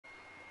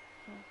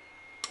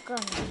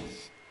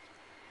goodness.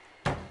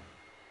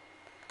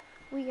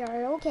 We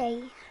are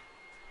okay.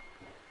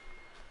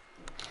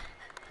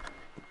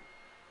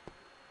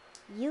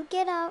 You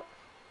get out.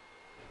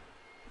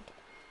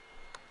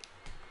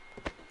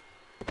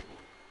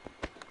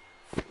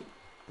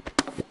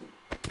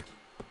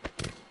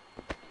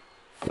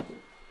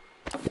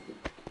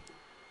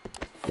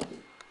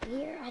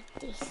 Here at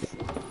this.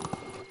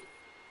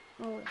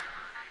 Oh.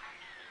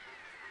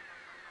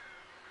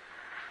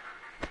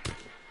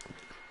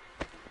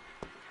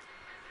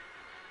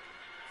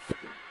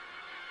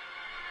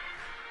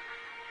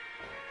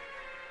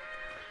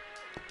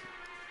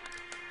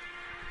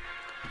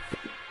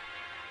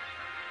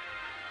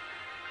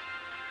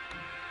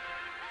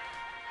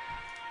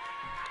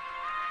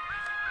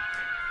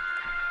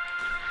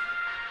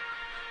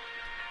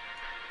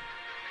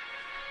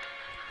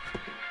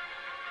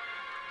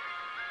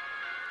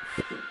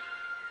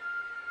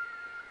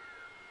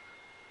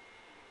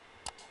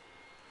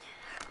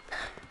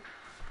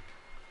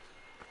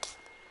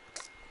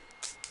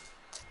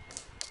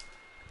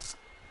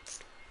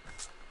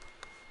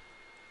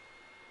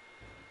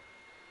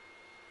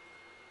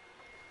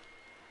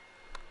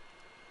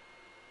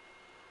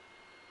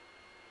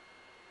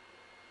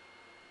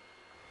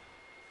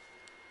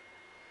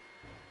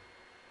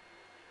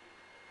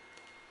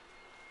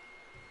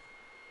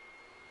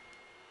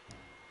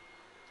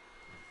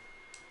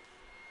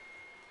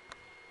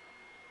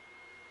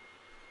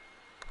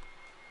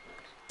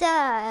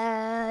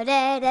 Da,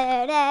 da,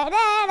 da, da,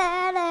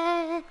 da,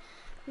 da.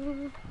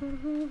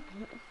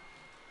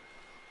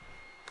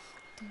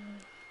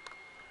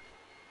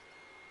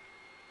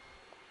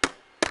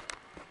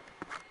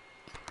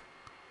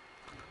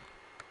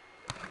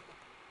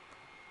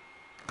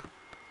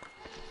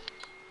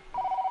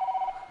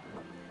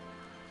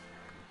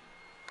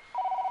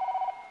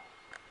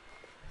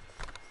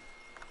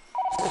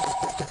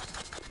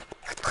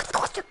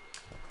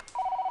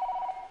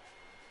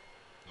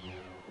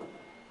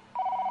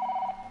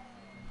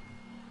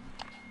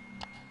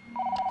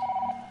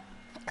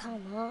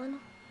 Come on.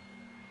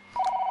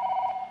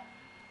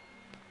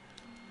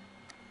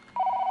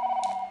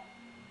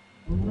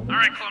 All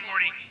right, Clone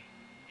Morty.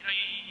 You know,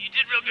 you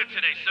did real good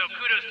today, so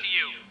kudos to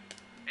you.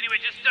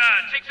 Anyway, just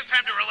take some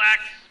time to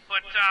relax,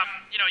 but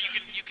you know,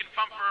 you can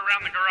fumble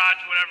around the garage,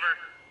 whatever.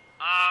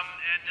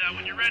 And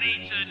when you're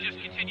ready to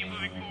just continue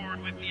moving forward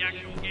with the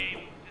actual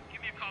game, just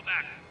give me a call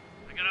back.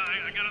 I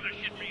got other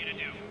shit for you to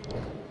do.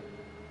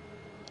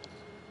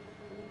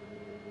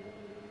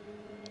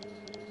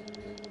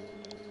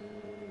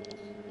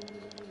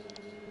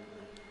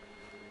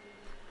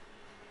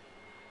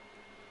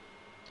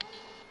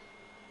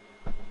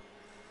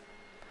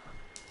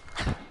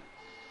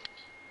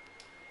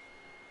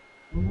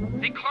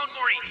 Hey, Clone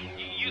Morty,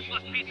 you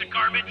useless piece of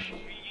garbage.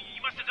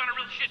 You must have done a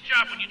real shit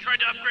job when you tried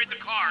to upgrade the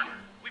car.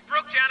 We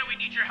broke down and we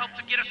need your help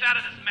to get us out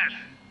of this mess.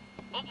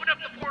 Open up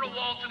the portal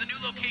wall to the new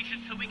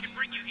location so we can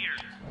bring you here.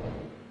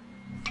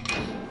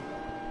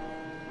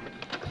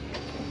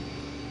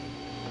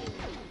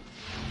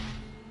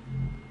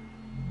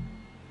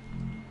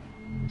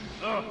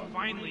 Oh,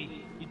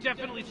 finally. You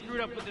definitely screwed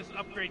up with this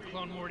upgrade,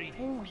 Clone Morty.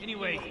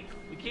 Anyway,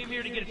 we came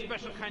here to get a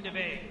special kind of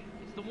egg.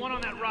 It's the one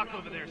on that rock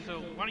over there,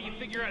 so why don't you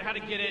figure out how to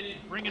get it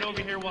and bring it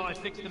over here while I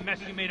fix the mess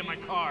you made in my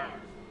car.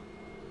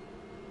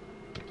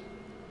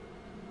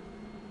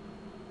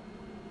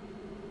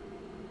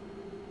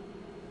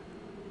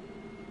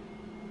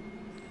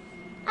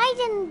 I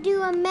didn't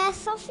do a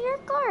mess of your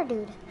car,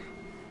 dude.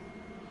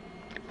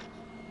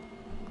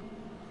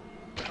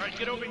 Alright,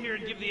 get over here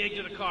and give the egg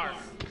to the car.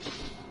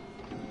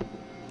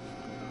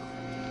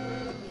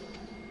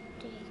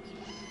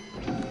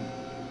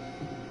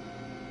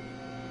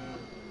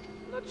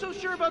 Not so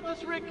sure about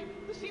this, Rick.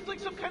 This seems like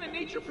some kind of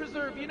nature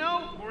preserve, you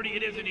know? Morty,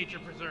 it is a nature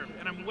preserve,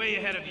 and I'm way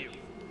ahead of you.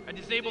 I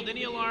disabled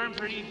any alarms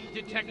or any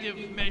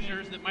detective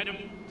measures that might have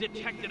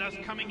detected us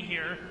coming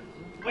here.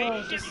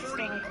 Wait, shit,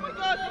 Morty! Oh my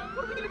god!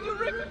 What are we gonna do,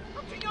 Rick?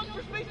 I'm too young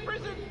for space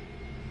prison!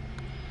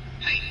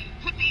 Hey,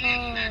 put the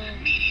egg back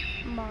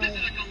immediately! This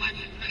is a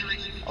Galactic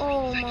Federation.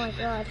 Oh my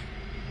god.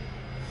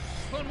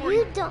 Clone Morty,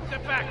 You don't.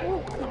 step back.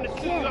 Oh, I'm gonna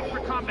suit you up for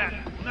combat.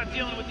 I'm not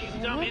dealing with these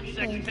dumb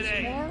insects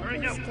today.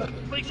 Alright, now,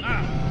 please. Oh.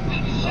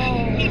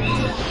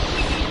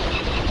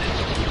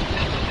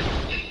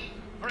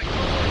 Alright,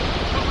 Clone Morty,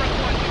 cover up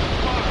one, get the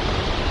car.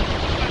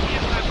 Got the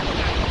inside of the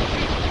back.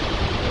 Shoot.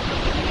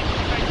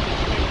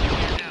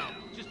 Here now.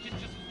 Just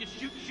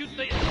shoot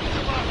the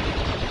box.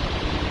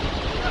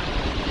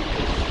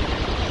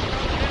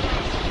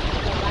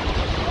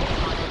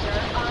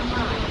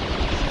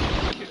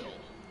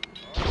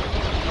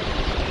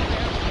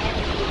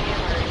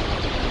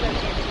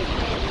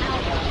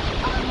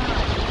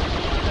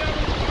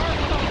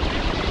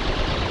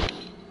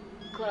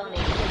 Cloning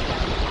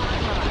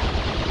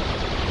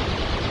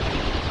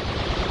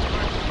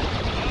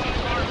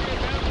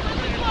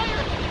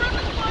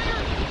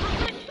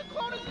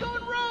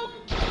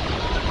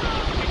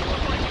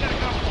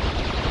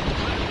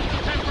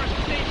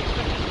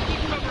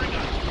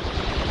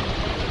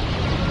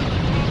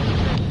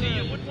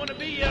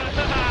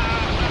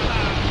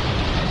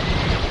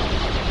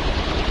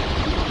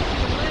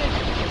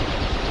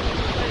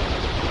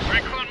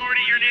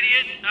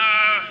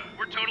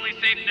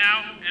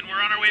now, and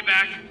we're on our way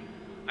back.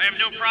 I have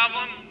no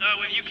problem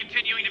with you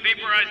continuing to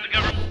vaporize the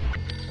government.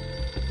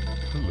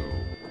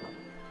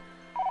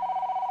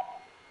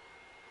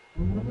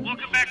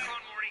 Welcome back,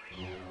 Clone Morty.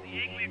 The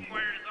egg we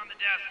acquired is on the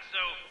desk,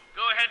 so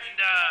go ahead and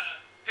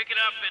pick it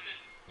up and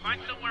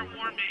find somewhere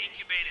warm to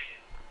incubate it.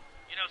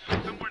 You know,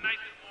 somewhere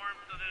nice and warm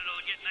so that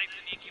it'll get nice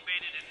and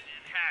incubated and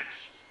hatch.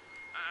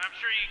 I'm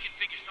sure you can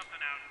figure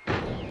something out.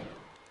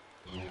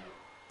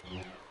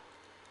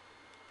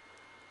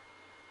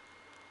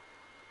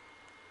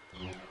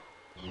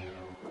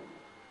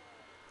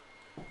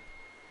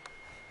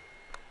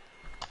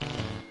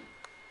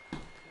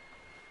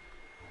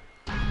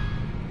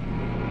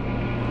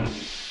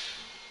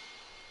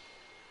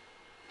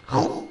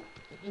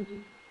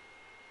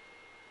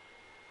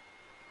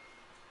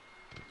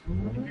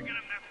 If you're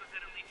gonna mess with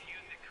it, at least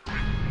use it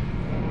correctly.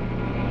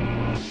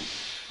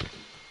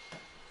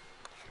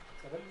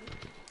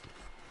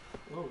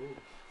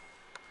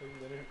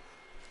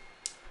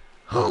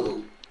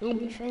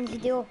 Je fais une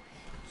vidéo.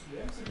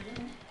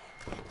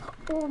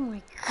 Oh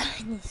my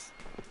goodness.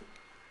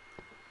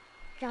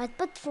 J'arrête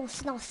pas de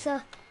foncer dans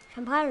ça.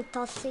 J'aimerais le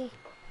tasser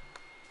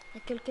à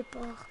quelque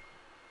part.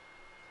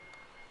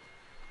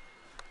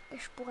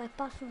 Je pourrais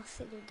pas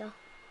foncer dedans.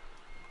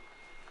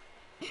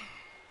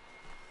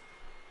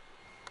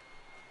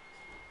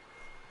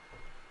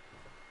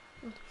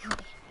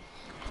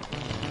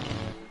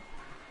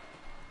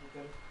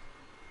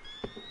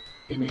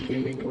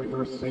 Initiating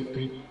reverse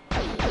safety.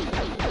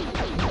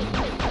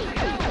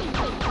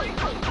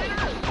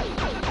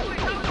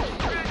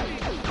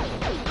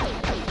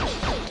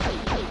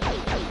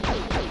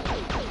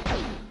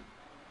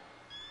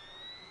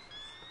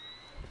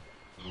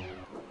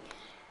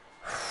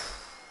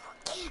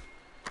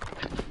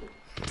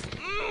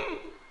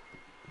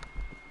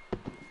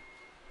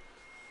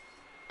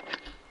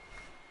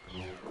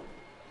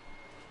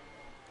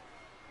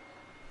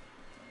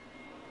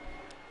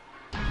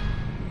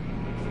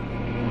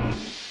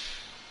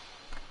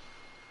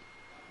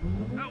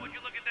 Oh, would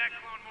you look at that,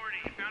 Clone Morty?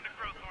 You found a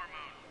growth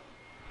hormone.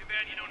 Too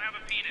bad you don't have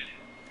a penis.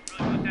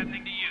 Really put that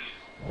thing to use.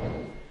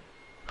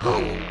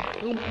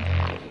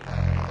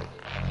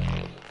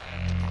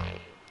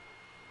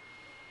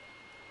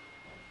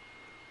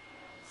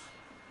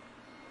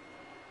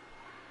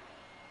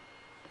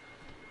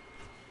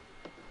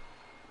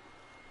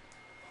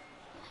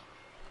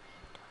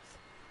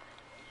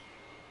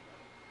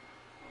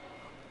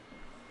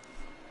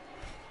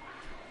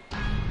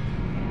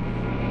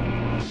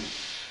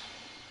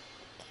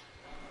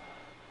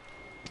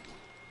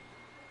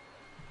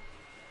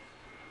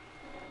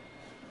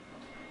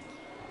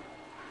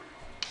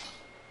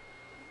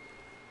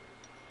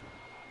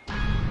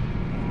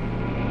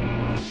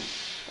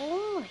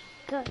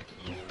 Good.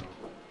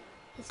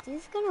 Is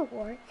this gonna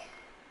work?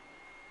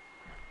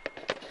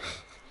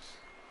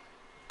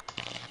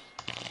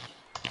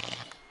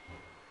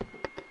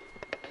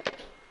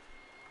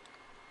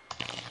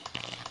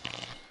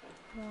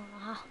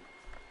 Oh,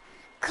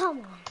 come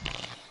on.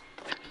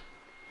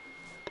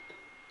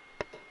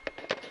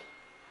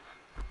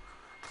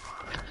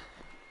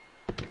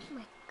 Oh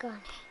my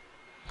god.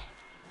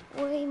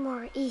 Way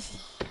more easy.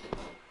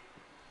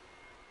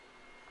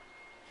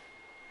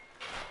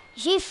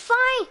 J'ai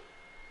faim!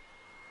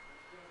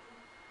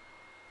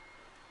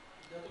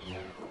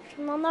 Je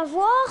vais m'en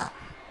avoir?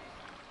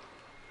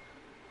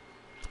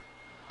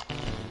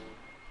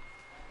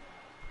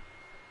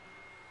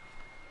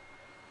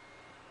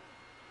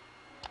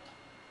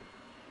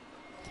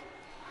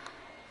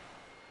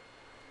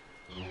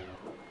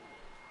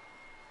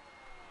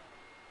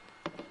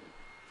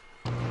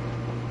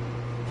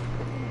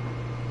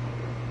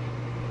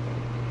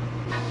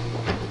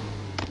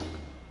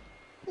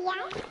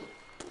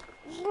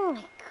 Oh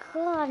my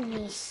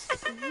goodness,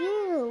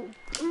 you.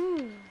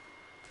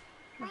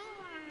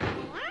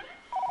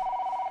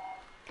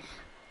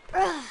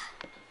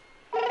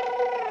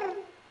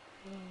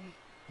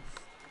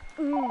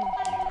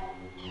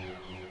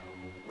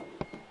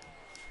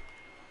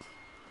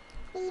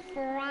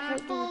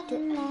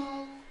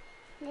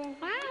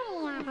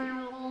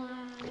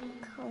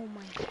 Oh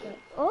my god.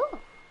 Oh!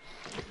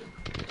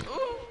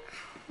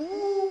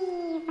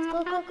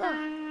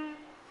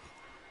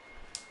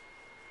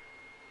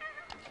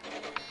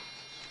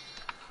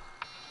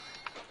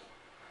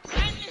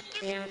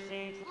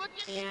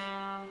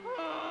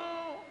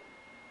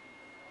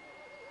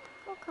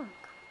 Go, go, go.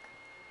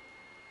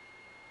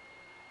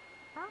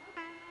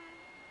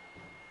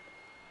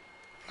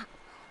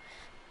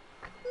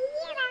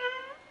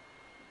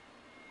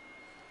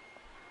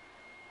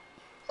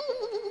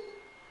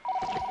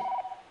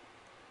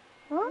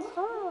 Oh,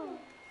 come, oh.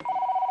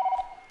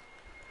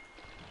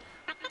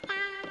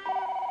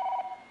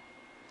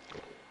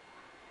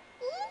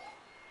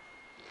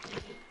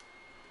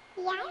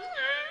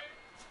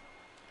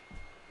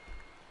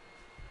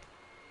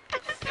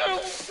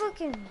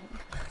 Fucking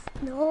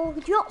no,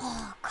 you.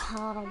 Oh,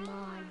 come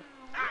on.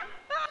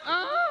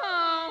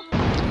 Oh.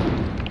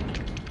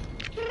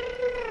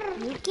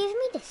 You give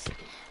me this.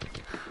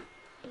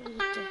 You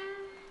do.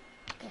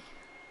 Okay.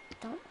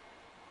 Don't.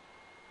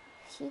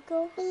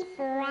 What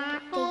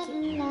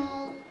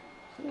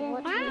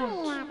do you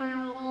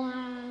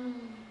want?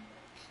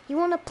 You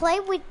want to play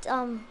with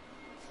you.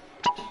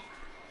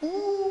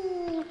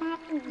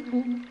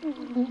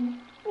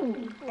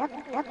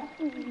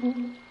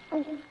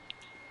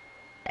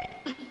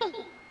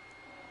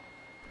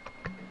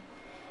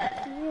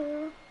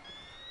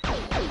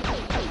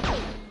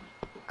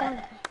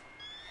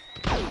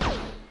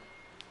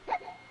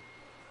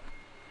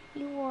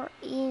 You are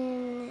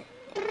in.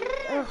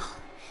 Ugh.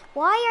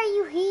 Why are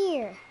you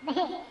here?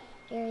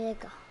 Here you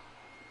go.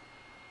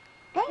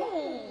 Huh?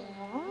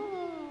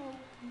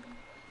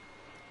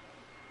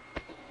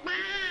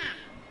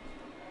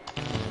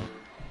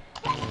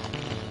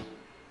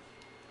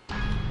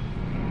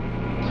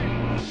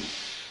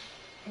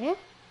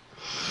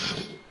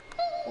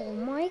 Oh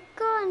my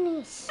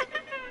goodness.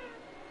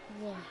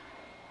 Yeah.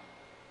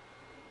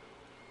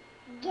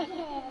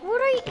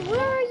 Where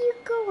are you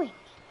going?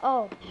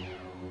 Oh.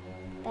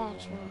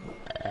 Bathroom.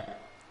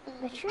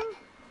 Bathroom?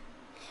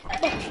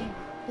 Bathroom.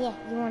 Yeah,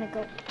 you wanna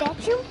go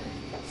bathroom?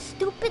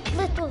 Stupid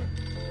little.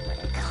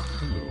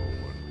 Hello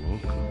and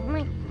welcome. Oh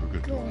my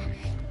goodness.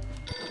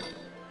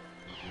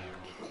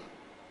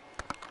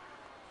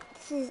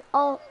 This is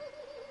all.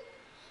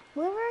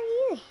 Where are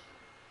you?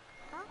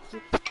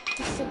 You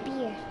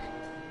disappeared.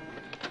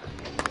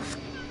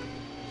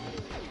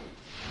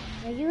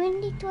 Are you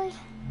in the toy?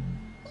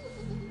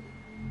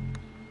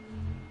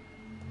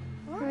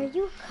 Are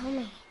you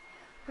coming?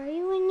 Are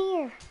you in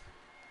here?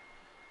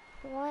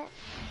 What?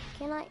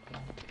 Can I?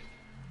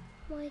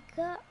 My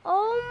God!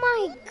 Oh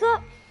my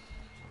God!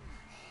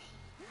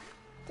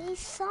 There's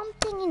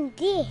something in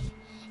there.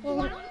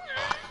 And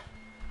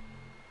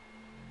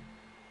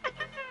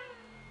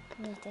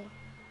nothing.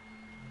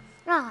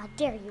 Ah,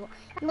 there you are.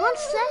 You want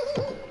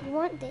that? You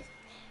want this?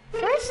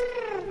 First,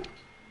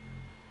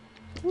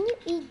 can you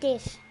eat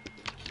this?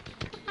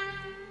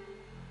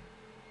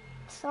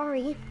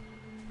 Sorry.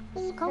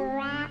 Go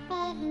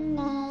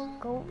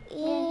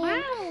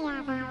in.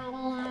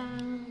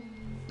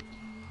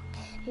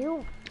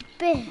 You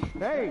big.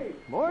 Hey,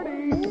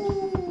 Morty!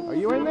 Are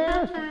you in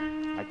there?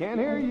 I can't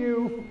hear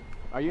you.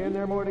 Are you in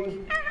there,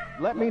 Morty?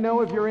 Let me know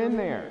if you're in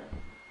there.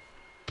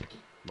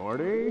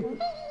 Morty?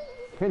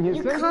 Can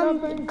you say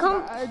something?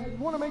 I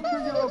want to make sure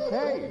you're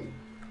okay.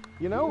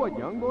 You know what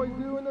young boys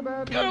do in the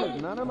bathroom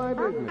is none of my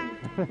business.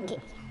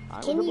 I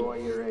was a boy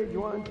your age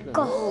once, and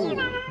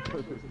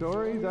for the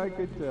stories I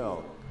could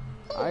tell.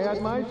 I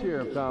had my share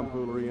of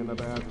tomfoolery in the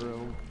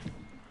bathroom.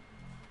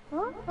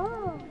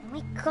 Oh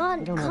my God!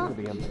 You don't have to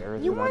be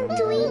embarrassed. You want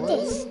to eat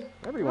this?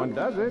 Everyone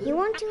does it. You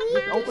want to eat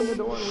Just this? open the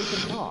door and we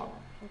can talk.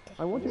 Okay.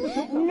 I want you to pick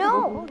something.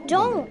 No,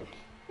 don't.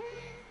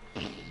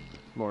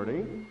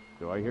 Morty,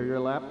 do I hear your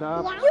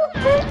laptop? You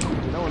big.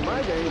 You know, in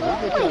my days, we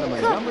just had a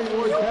Montgomery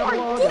Ward You are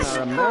catalog and our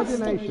disgusting.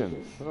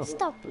 imagination. Oh,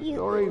 Stop the you.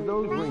 stories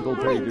those wrinkled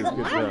pages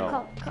could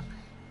tell.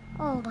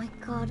 Oh my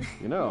God.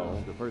 You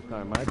know, the first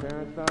time my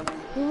parents found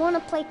me, You want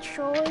to play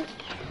Troy?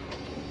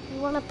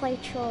 You want to play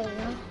Troy,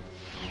 huh?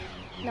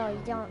 No, you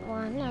don't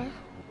want to.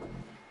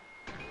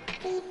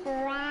 Oh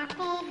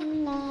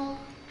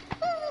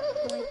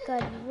my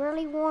God, you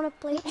really want to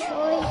play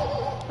Troy?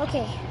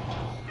 Okay,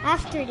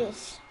 after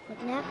this.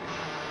 But now,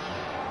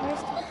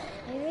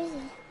 where is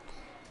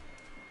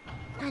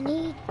he? I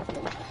need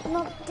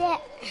not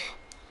that.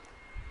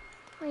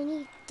 I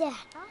need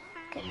that.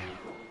 Okay.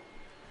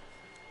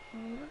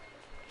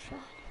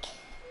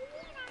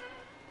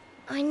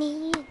 I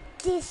need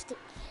this.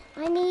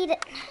 I need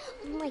it.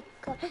 Oh my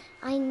God.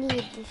 I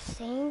need this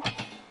thing.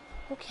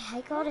 Okay,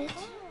 I got it.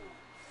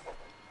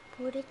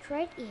 Put it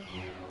right here.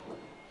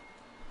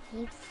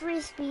 Need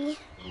frisbee.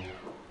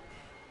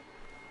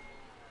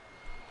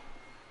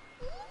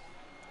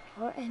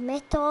 Or a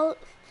metal.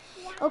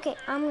 Okay,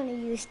 I'm gonna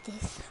use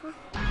this.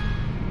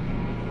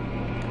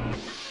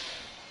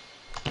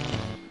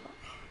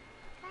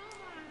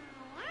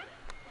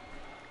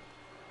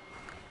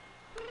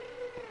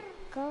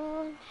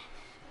 Go.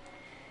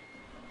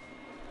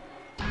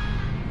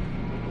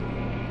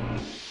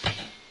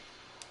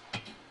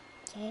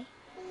 Okay.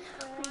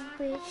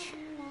 Which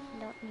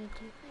don't need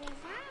to.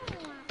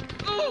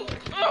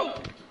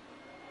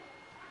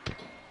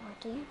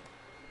 Morty.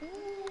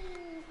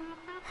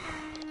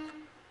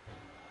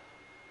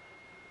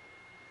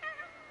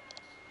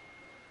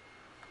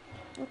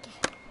 Okay.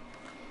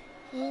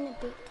 And a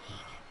big thing.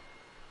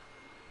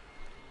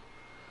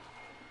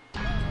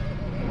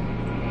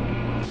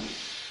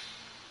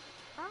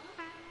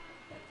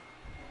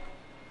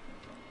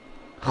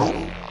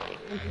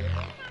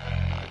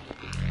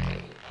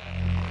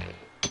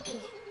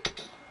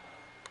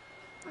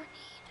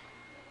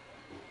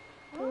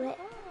 Put it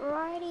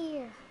right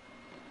here.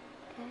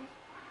 Okay.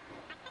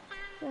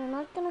 You're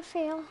not gonna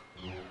fail.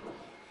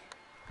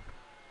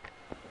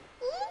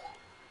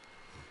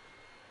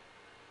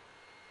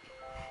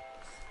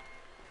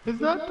 Is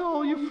that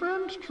all your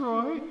friends,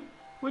 Troy?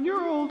 When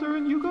you're older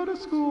and you go to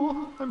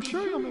school, I'm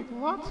sure you'll make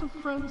lots of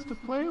friends to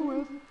play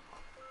with.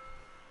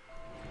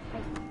 I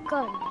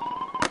got it.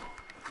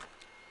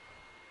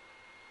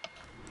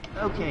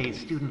 Okay,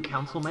 student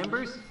council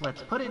members,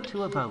 let's put it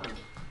to a vote.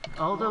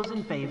 All those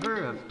in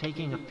favor of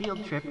taking a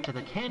field trip to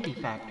the candy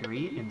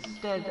factory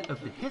instead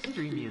of the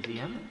history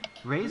museum,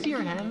 raise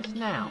your hands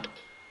now.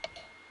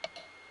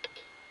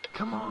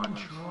 Come on,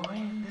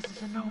 Troy. This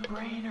is a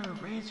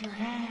no-brainer. Raise your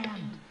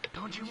hand.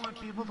 Don't you want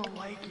people to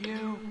like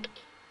you?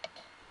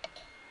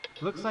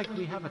 Looks like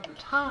we have a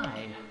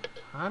tie.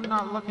 I'm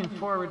not looking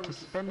forward to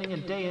spending a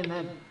day in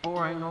that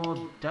boring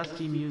old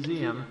dusty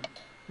museum.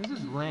 This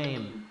is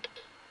lame.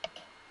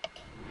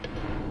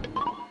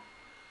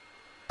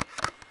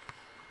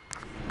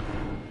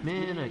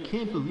 Man, I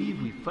can't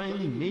believe we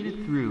finally made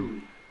it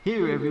through.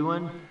 Here,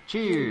 everyone,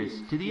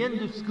 cheers to the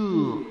end of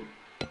school.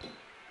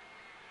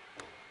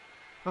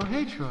 Oh,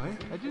 hey, Troy.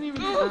 I didn't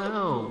even...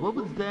 Oh, what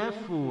was that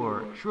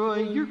for?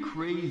 Troy, you're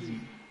crazy.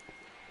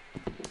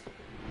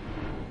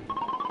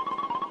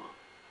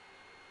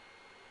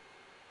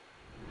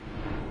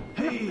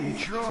 Hey,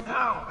 Troy. Ow,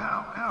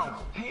 ow,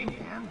 ow. Hey,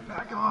 man,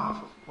 back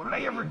off. What did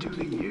I ever do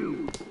to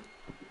you?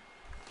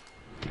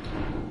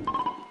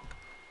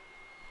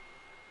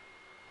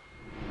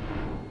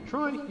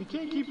 Troy, you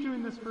can't keep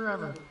doing this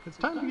forever. It's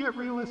time to get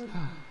realistic.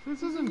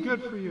 This isn't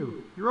good for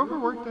you. You're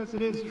overworked as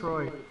it is,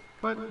 Troy.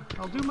 But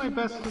I'll do my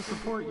best to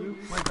support you,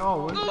 like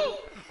always.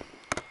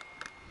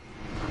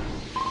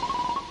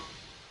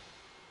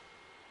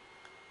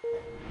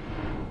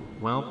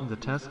 Well, the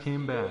test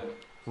came back.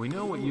 We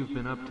know what you've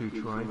been up to,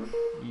 Troy.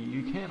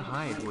 You can't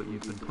hide what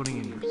you've been putting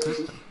in your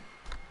system.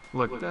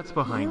 Look, that's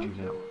behind you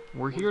now.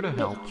 We're here to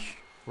help.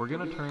 We're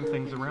gonna turn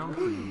things around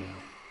for you now.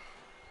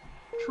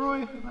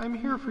 Troy, I'm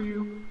here for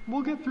you.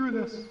 We'll get through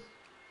this.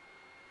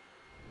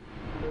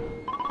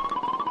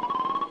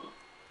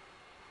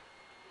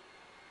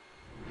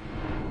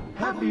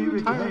 Happy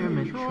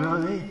retirement,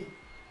 Troy.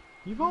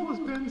 You've always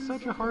been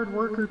such a hard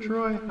worker,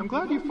 Troy. I'm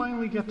glad you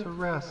finally get to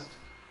rest.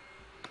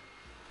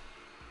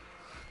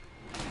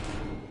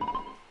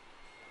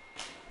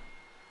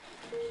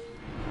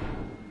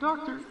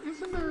 Doctor,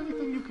 isn't there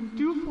anything you can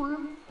do for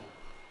him?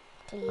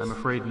 I'm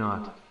afraid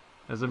not.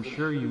 As I'm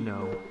sure you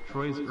know,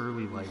 Troy's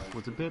early life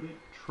was a bit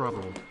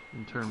troubled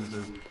in terms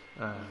of,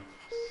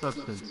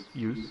 substance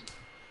use,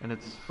 and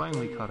it's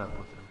finally caught up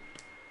with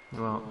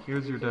him. Well,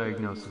 here's your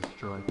diagnosis,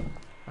 Troy.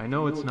 I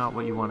know it's not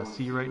what you want to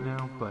see right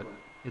now, but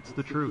it's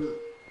the truth.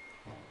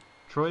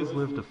 Troy's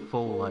lived a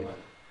full life,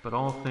 but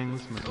all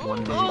things must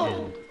one day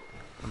end.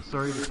 I'm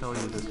sorry to tell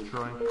you this,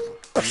 Troy.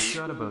 You've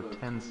got about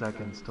 10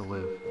 seconds to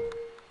live.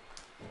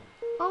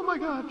 Oh my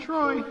God,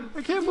 Troy,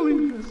 I can't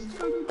believe this.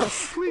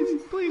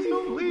 Please, please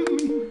don't leave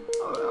me.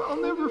 I'll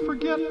never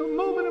forget a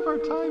moment of our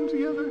time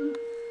together.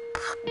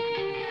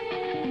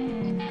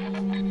 Game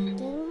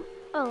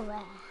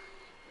over.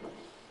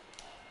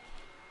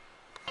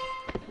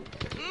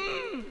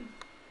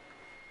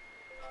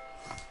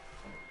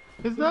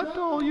 Is that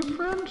all you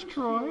friends,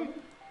 Troy?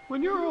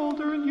 When you're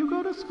older and you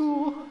go to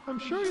school, I'm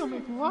sure you'll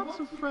make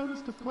lots of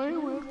friends to play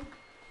with.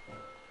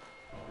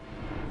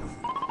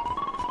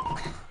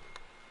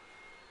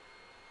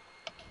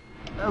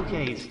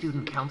 Okay,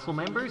 student council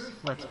members,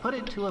 let's put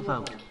it to a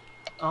vote.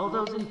 All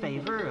those in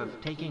favor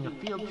of taking a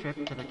field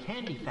trip to the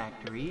candy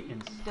factory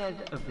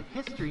instead of the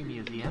history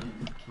museum,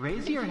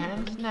 raise your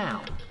hands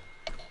now.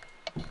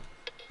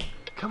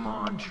 Come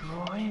on,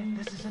 Troy.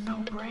 This is a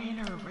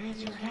no-brainer.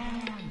 Raise your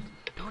hand.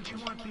 Don't you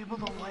want people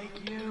to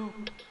like you?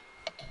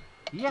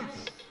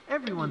 Yes,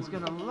 everyone's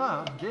gonna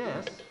love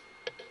this.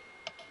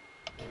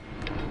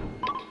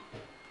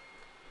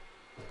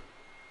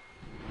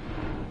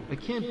 I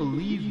can't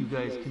believe you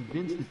guys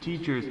convinced the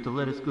teachers to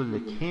let us go to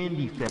the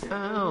candy factory.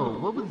 Oh,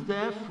 what was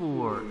that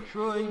for?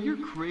 Troy, you're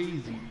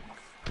crazy.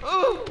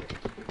 Oh!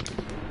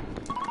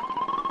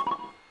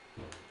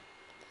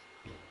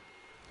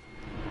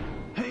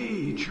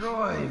 Hey,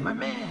 Troy, my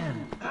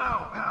man. Ow,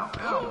 ow,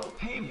 ow.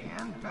 Hey,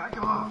 man, back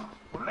off.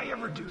 What did I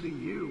ever do to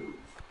you?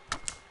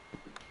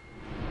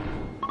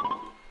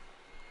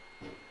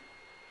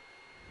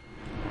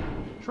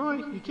 Troy,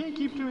 you can't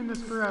keep doing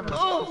this forever.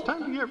 It's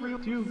time to get real.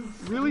 Do you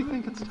really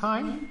think it's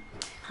time?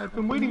 I've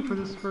been waiting for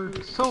this for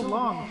so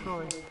long,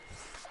 Troy.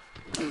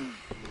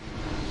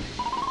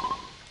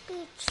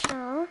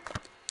 Pizza.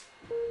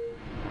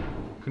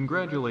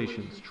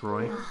 Congratulations,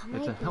 Troy.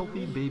 It's a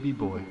healthy baby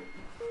boy.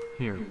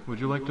 Here, would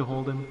you like to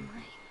hold him?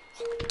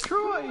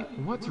 Troy!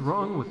 What's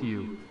wrong with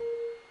you?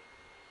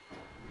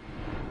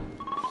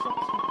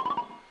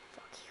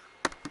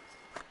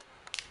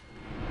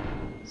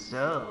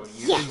 So,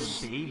 you're the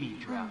baby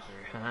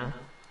dropper, huh?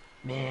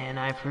 Man,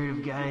 I've heard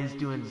of guys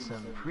doing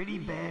some pretty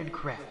bad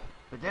crap,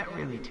 but that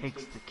really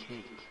takes the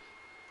cake.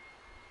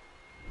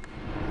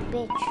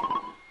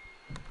 Bitch.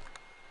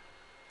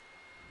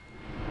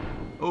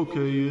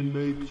 Okay,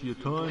 inmates, your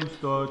time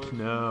starts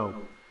now.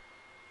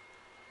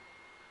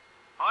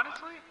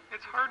 Honestly,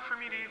 it's hard for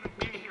me to even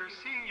be here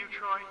seeing you,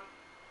 Troy.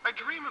 I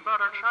dream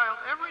about our child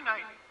every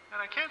night,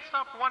 and I can't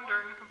stop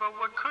wondering about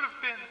what could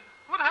have been.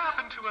 What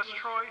happened to us,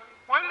 Troy?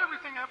 Why did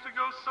everything have to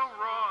go so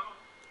wrong?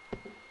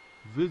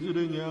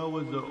 Visiting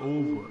hours are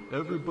over.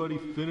 Everybody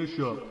finish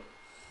up.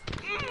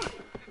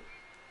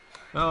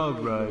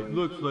 Alright,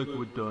 looks like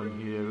we're done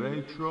here,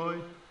 eh, Troy?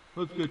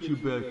 Let's get you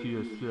back to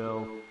your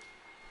cell.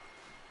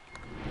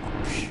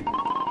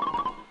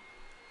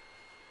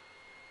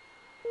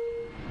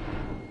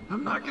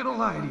 I'm not gonna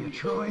lie to you,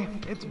 Troy.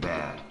 It's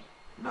bad.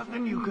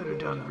 Nothing you could have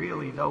done,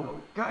 really,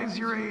 though. Guys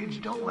your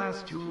age don't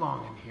last too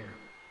long in here.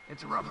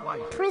 It's a rough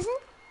life. Prison?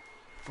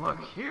 Look,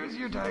 here's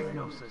your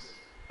diagnosis.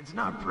 It's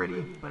not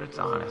pretty, but it's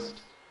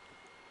honest.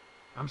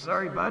 I'm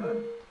sorry,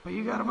 bud, but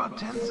you got about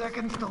 10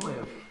 seconds to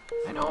live.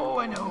 I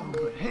know,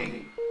 but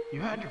hey,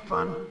 you had your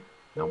fun.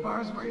 No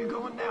bars where you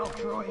going now,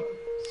 Troy.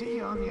 See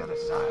you on the other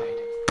side.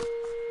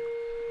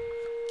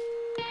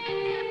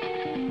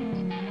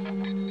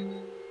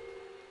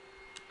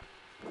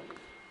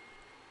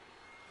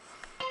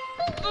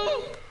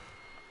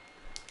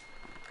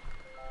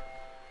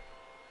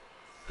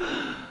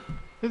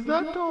 Is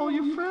that all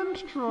your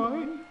friends,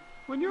 Troy?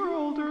 When you're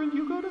older and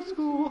you go to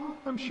school,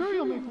 I'm sure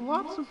you'll make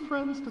lots of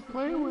friends to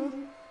play with.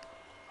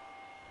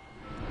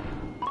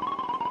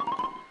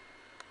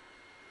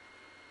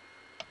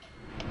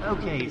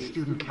 Okay,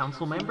 student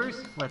council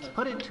members, let's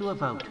put it to a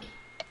vote.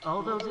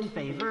 All those in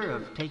favor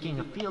of taking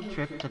a field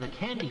trip to the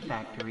candy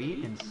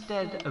factory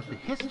instead of the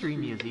history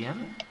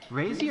museum,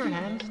 raise your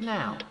hands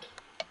now.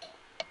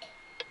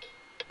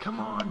 Come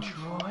on,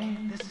 Troy.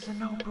 This is a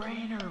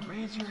no-brainer.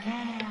 Raise your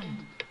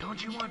hand.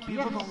 Don't you want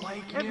people to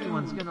like you?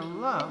 Everyone's gonna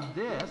love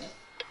this.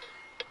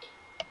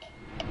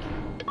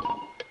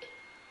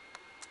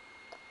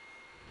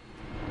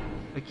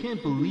 I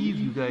can't believe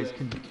you guys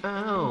can...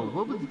 Ow,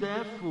 what was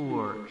that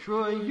for?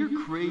 Troy,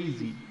 you're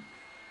crazy.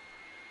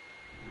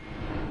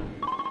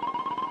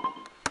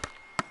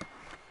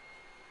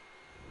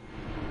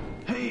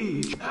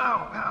 Hey,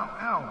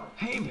 ow.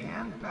 Hey,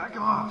 man, back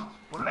off.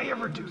 What did I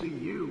ever do to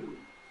you?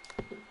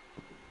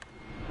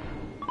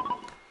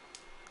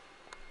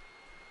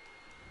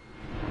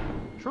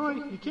 Troy,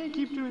 you can't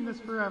keep doing this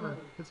forever.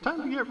 It's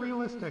time to get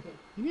realistic.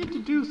 You need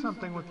to do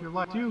something with your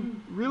life. Do you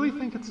really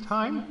think it's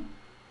time?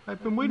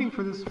 I've been waiting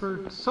for this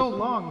for so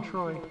long,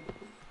 Troy.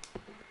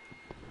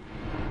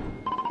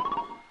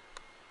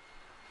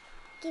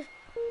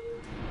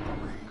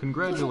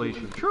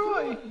 Congratulations.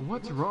 Troy!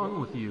 What's wrong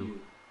with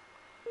you?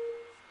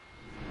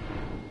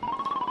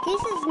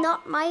 This is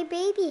not my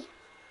baby.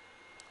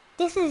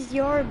 This is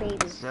your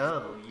baby.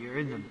 So,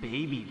 you're the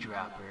baby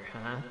dropper,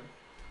 huh?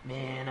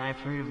 Man, I've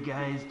heard of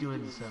guys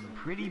doing some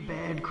pretty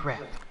bad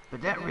crap,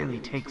 but that really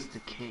takes the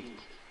cake.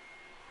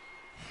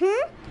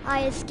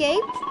 I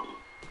escaped?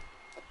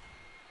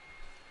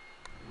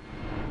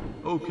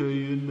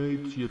 Okay,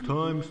 inmates, your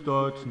time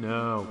starts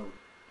now.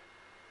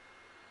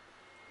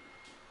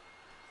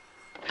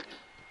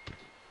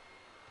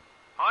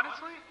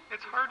 Honestly,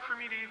 it's hard for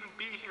me to even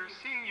be here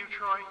seeing you,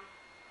 Troy.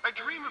 I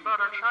dream about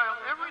our child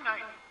every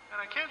night,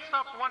 and I can't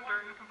stop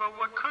wondering about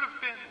what could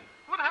have been.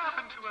 What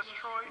happened to us,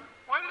 Troy?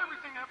 Why did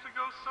everything have to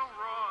go so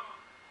wrong?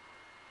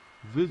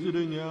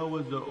 Visiting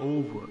hours are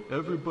over.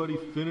 Everybody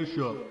finish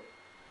up.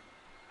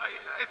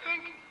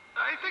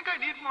 I think I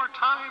need more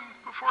time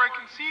before I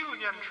can see you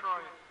again,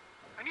 Troy.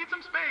 I need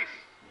some space.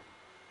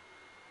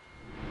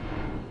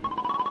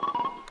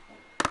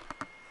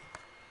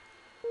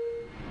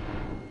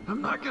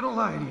 I'm not gonna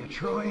lie to you,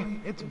 Troy.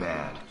 It's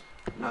bad.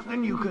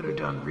 Nothing you could have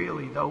done,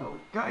 really, though.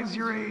 Guys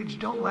your age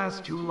don't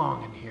last too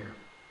long in here.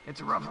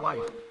 It's a rough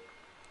life.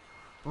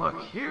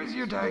 Look, here's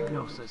your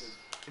diagnosis.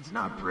 It's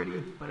not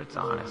pretty, but it's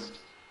honest.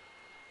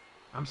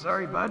 I'm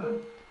sorry,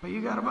 bud, but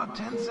you got about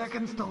 10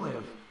 seconds to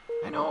live.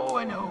 I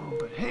know,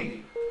 but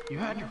hey, you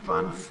had your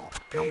fun.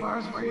 No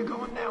bars where you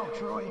going now,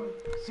 Troy.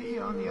 See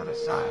you on the other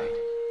side.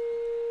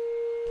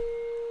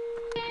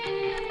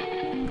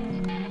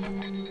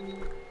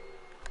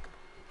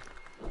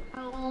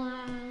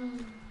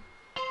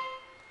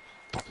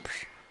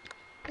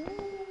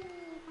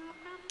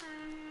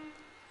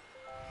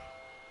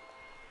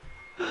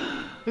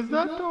 Is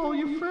that all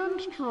your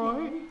friends,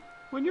 Troy?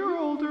 When you're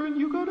older and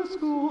you go to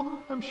school,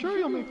 I'm sure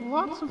you'll make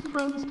lots of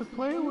friends to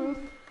play with.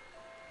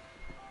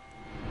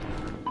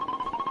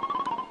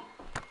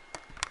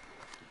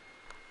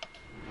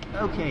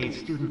 Okay,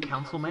 student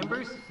council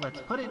members,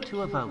 let's put it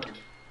to a vote.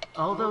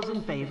 All those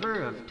in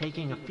favor of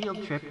taking a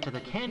field trip to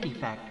the candy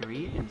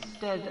factory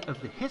instead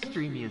of the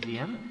history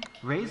museum,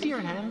 raise your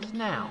hands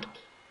now.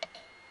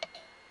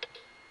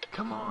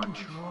 Come on,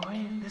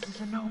 Troy. This is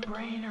a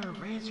no-brainer.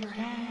 Raise your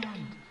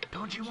hand.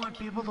 Don't you want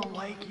people to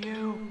like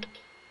you?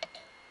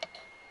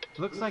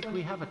 Looks like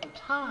we have a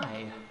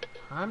tie.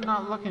 I'm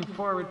not looking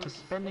forward to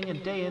spending a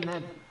day in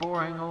that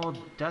boring old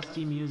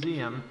dusty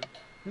museum.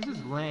 This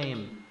is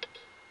lame.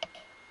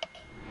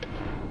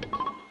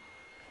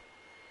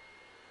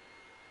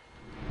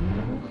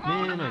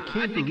 Man, I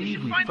can't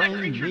believe we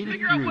finally made it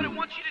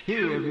through.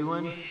 Here,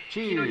 everyone,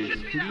 cheers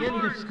to the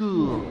end of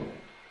school.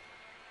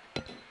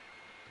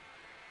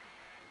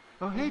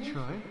 Oh, hey,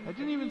 Troy. I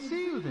didn't even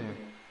see you there.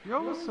 You're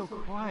always so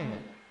quiet.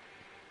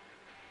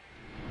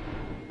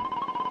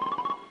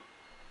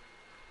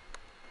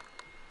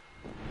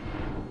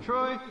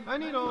 Troy, I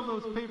need all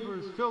those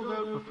papers filled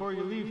out before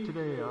you leave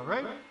today, all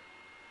right?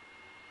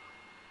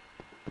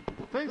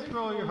 Thanks for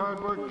all your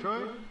hard work,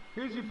 Troy.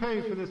 Here's your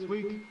pay for this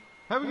week.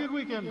 Have a good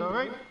weekend, all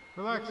right?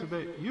 Relax a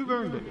bit. You've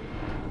earned it.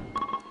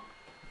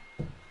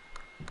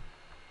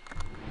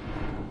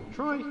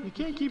 Troy, you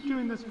can't keep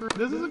doing this for...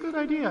 This is a good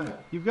idea.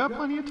 You've got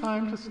plenty of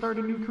time to start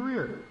a new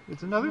career.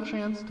 It's another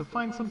chance to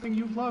find something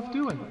you love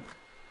doing.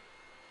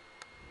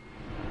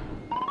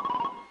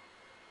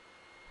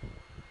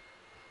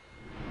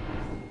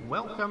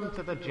 Welcome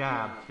to the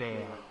job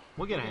fair.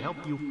 We're gonna help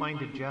you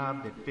find a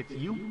job that fits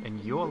you and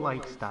your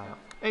lifestyle.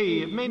 Hey,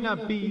 it may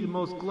not be the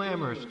most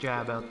glamorous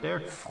job out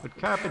there, but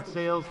carpet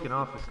sales can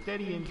offer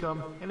steady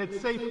income and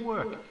it's safe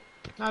work.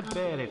 Not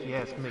bad if you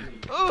ask me.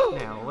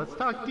 Now, let's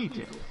talk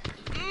details.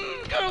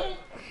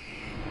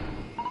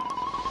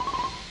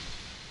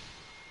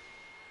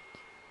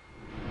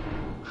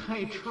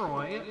 Hey,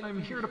 Troy,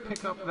 I'm here to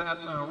pick up that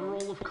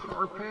roll of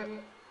carpet.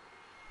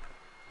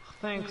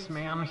 Thanks,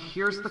 man.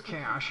 Here's the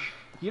cash.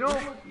 You know,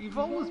 you've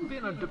always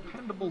been a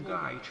dependable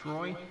guy,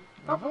 Troy.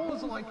 I've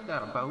always liked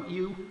that about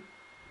you.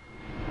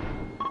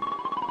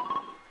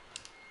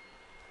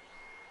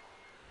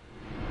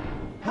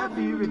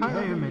 Happy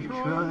retirement,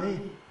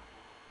 Troy.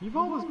 You've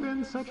always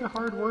been such a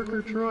hard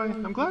worker, Troy.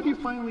 I'm glad you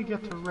finally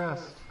get to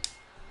rest.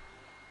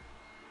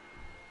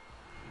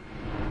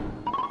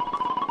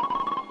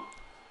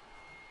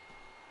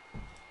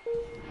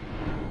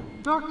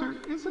 Doctor,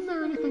 isn't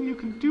there anything you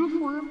can do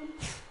for him?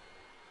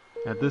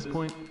 At this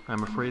point,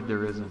 I'm afraid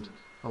there isn't.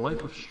 A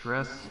life of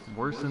stress,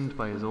 worsened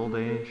by his old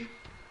age.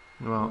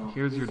 Well,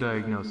 here's your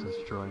diagnosis,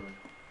 Troy.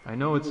 I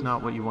know it's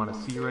not what you want to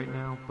see right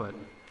now, but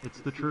it's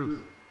the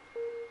truth.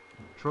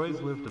 Troy's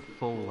lived a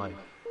full life,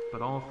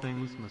 but all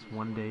things must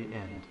one day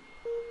end.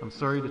 I'm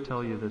sorry to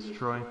tell you this,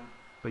 Troy,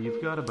 but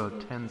you've got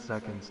about 10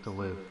 seconds to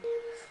live.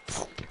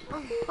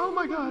 Oh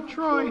my God,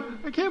 Troy!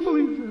 I can't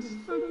believe this!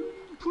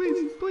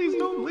 Please, please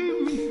don't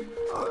leave me!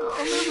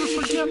 I'll never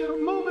forget a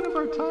moment of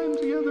our time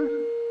together.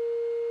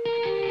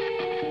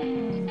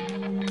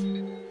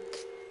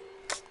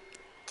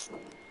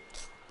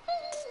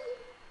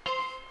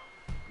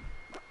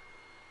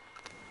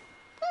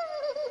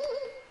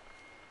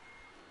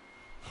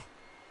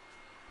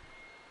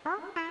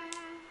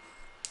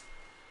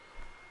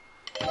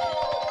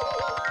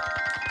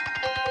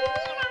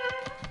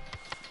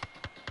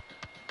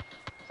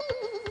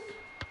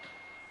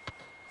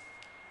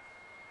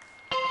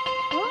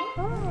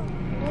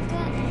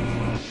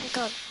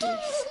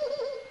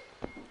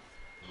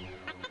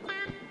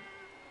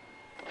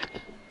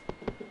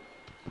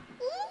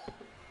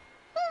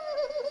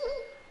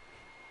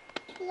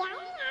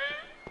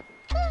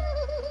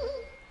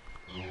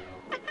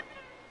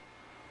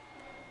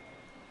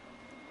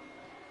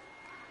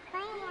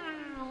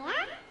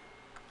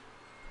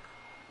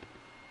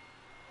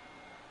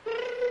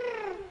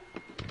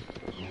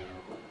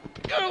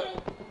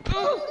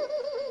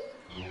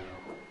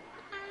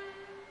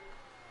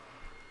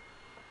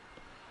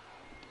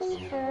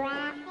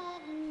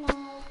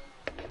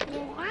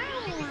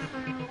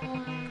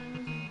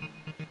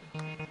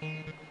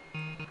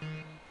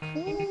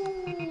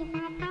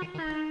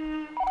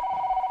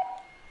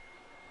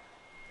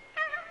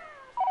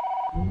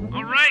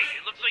 Alright,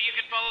 it looks like you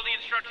can follow the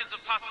instructions of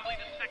possibly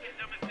the second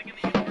dumbest thing in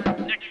the universe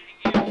next to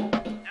you.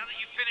 Now that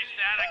you've finished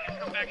that, I can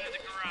come back to the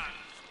garage.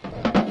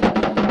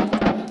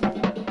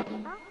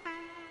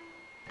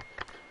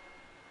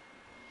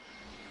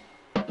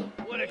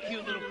 What a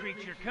cute little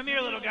creature. Come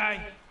here, little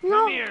guy.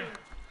 Come here.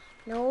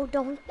 No,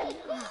 don't.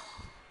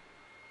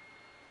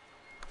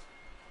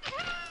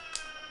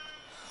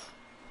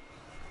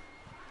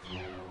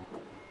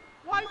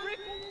 Why, Rick?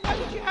 Why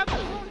would you have the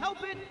drone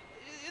help it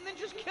and then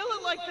just kill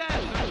it like that?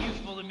 It's not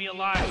useful to me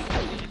alive.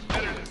 It's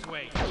better this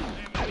way.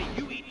 I mean,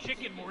 you eat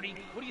chicken, Morty.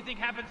 What do you think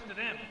happens to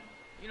them?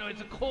 You know,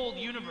 it's a cold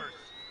universe.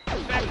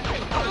 In fact,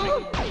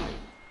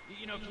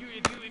 you know,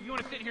 if you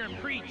want to sit here and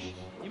preach,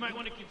 you might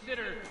want to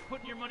consider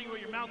putting your money where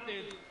your mouth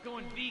is,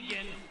 going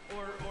vegan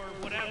or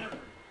whatever,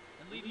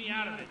 and leave me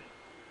out of it.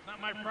 It's not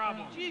my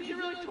problem. Geez, you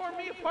really tore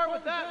me apart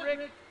with that,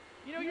 Rick.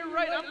 You know, you're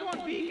right. I'm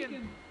going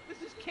vegan.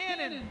 This is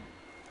canon.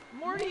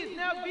 Morty is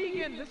now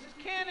vegan. This is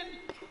canon.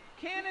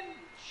 Canon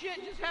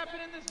shit just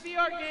happened in this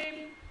VR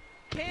game.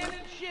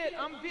 Canon shit.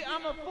 I'm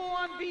a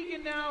full-on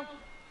vegan now.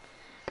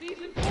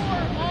 Season 4,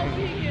 all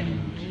vegan.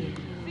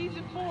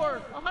 Season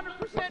 4,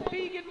 100%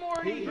 vegan,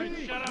 Morty.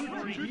 Hey, shut up,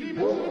 Morty.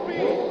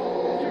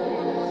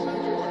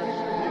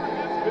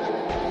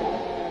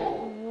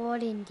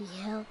 What in the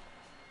hell?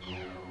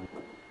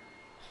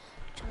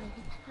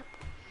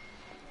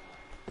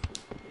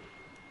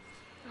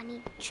 I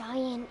need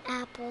giant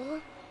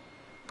apple.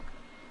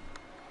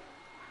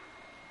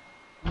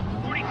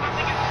 Morty,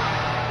 something is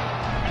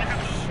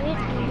Shit,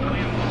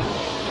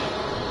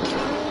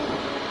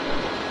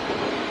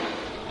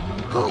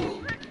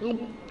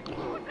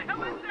 What the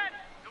hell is that?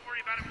 Don't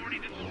worry about it, Morty.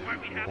 This is why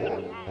we have them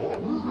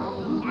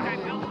alone. Go ahead,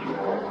 build them. He's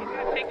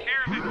gonna take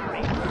care of it,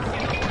 Morty. You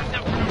don't want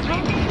that for no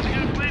reason. You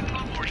got a plan,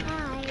 call Morty.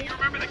 Do you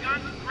remember the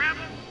gun? Grab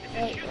them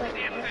and just shoot the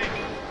damn thing.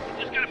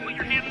 You just gotta put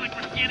your hands like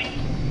we're skinny.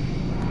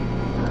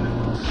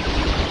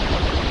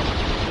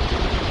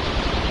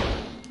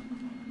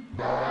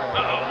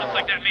 Uh-oh, looks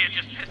like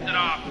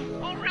off.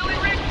 Oh, really,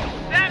 Rick?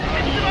 That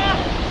pissed it off?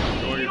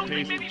 You don't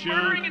think maybe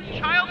murdering its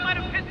child might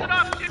have pissed it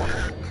off, too?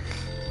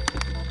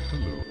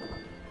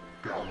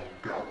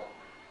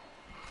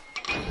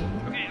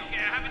 Okay, I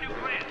have a new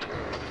plan.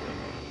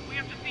 We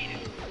have to feed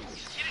it.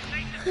 Get it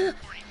nice and full,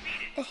 Morty.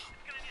 Feed it. It's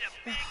gonna need a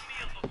big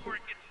meal before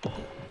it gets full. A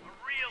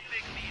real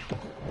big meal.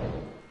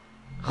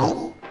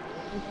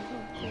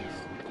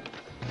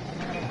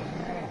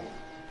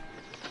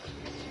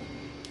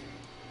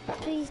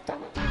 Please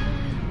don't do that.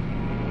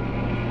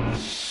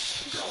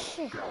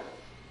 Shit.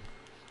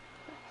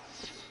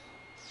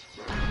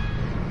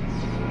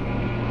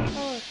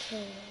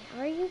 Okay,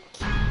 are you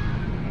kidding?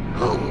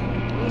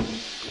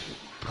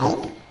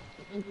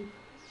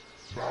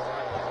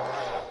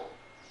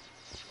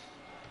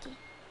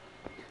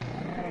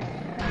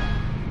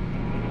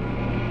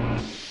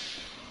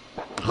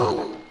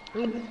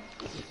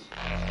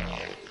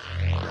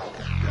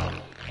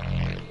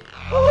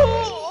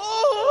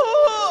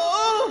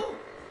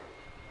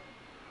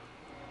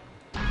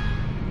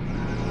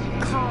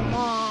 Come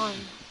on.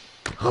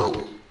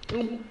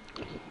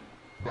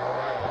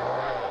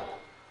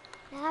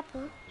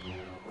 Apple.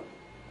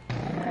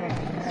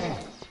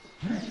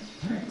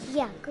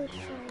 Yeah, good for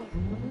you.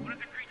 What does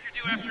the creature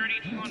do after it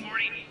eats Clone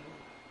Morty?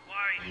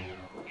 Why,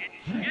 it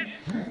shits.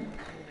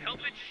 Help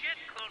it shit,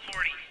 Clone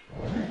Morty.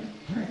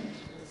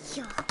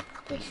 Yeah,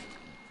 good.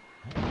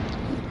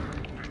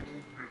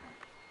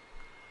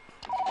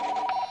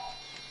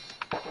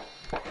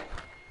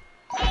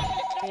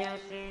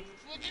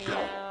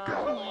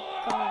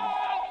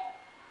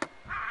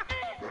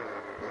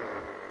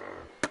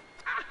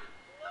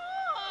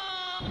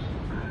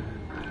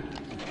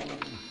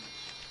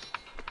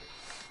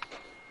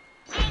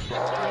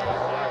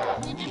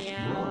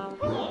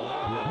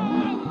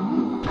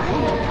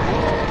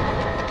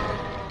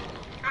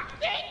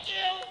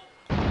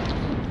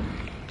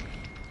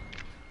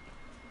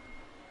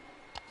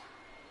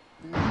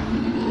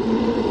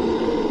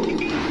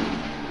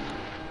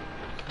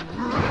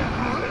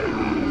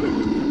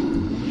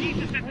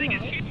 Jesus, that thing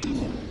is huge.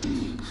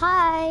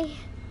 Hi.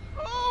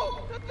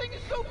 Oh, that thing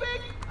is so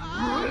big.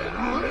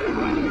 Not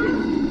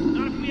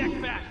if we act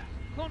fast.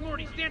 Clone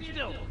Morty, stand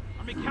still.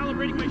 I'm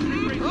recalibrating my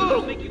shrink ray so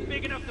it'll make you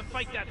big enough to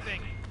fight that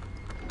thing.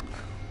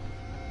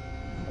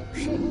 Oh,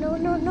 shit, no.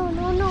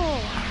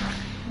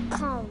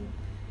 Come.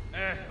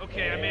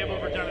 Okay, I may have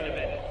overdone it a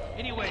bit.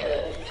 Anyway,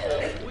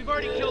 we've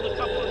already killed a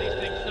couple of these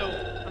things, so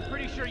I'm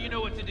pretty sure you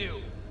know what to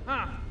do.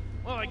 Huh.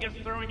 Well, I guess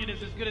throwing it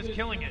is as good as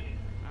killing it.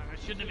 I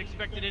shouldn't have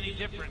expected any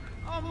different.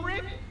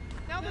 Rick,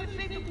 now that it's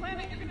saved the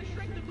planet, you're gonna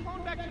shrink the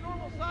clone back to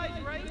normal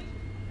size, right?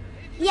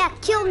 Yeah,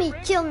 kill me.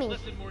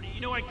 Listen, Morty, you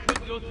know I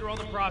could go through all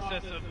the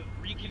process of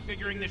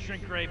reconfiguring the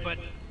shrink ray, but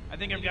I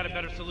think I've got a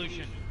better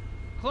solution.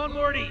 Clone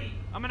Morty,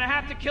 I'm gonna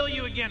have to kill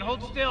you again.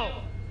 Hold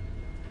still.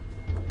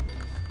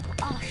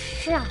 Oh,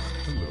 shit.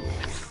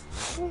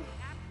 So,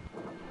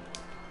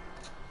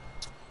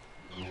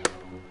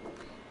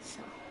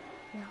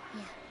 no,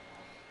 yeah.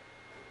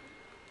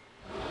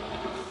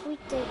 We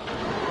did.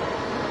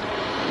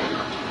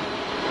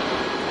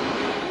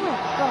 Oh my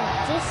god,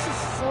 this is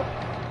so.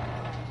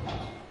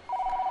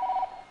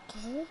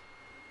 Okay.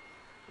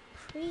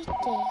 Pre-take.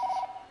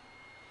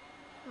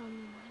 I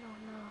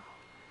don't know.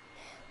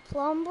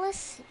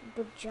 Plumbless?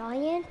 The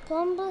giant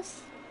plumbless?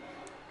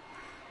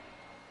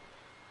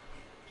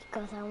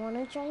 Because I want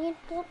a giant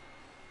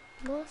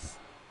plumbless.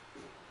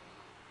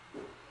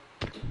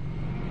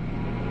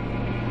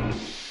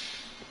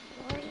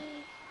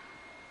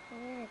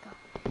 There we go.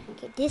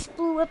 Okay, this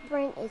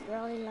blueprint is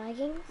really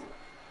lagging.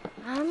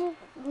 I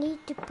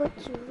need to put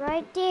you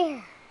right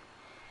there.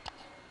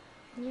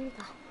 There you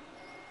go.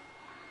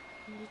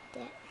 Need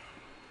that.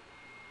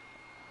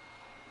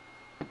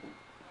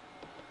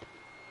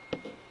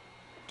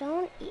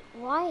 Don't eat.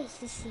 Why is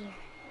this here?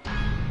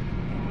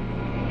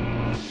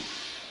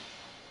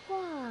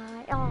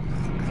 Why? Oh,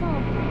 come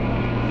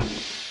on.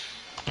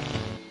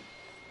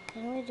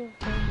 Can we do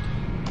that?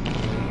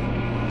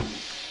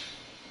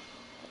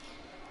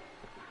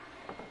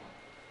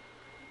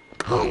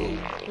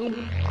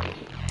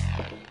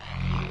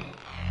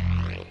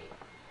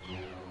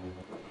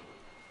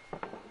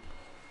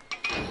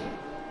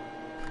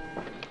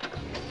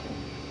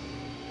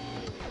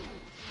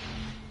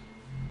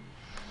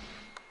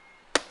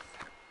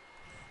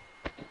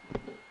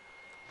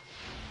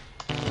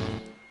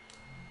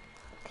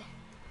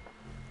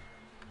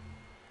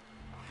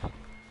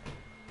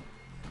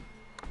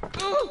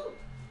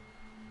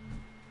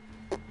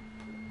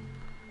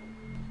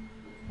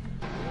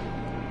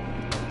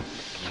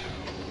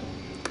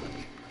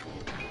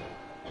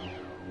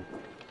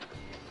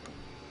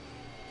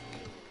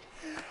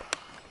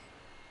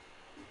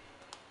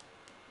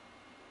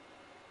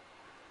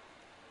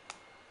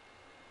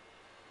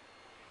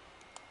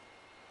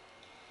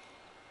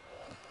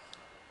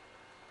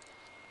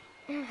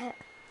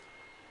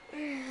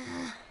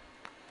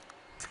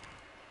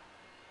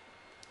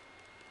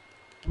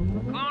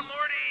 Clone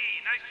Morty,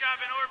 nice job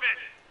in orbit.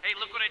 Hey,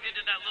 look what I did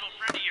to that little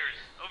friend of yours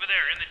over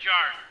there in the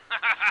jar.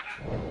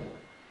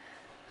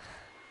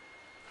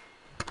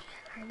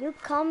 Are you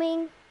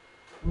coming?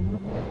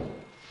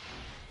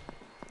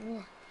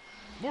 Yeah.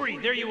 Morty,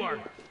 there you are.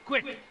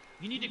 Quick,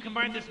 you need to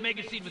combine this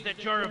mega seed with that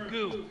jar of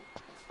goo.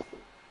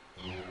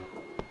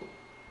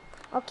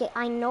 Okay,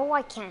 I know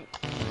I can't.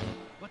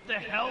 What the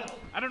hell?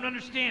 I don't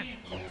understand.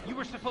 You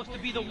were supposed to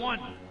be the one.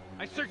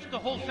 I searched the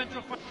whole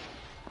central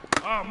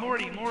Oh,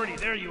 Morty,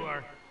 there you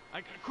are.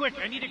 Quick,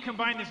 I need to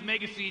combine this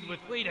mega seed with...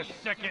 Wait a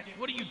second.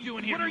 What are you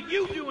doing here? What are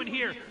you doing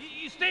here?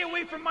 You stay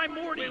away from my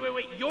Morty.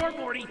 Wait. You're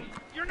Morty.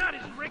 You're not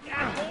his Rick,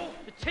 asshole.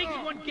 It takes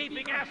one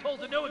gaping asshole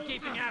to know a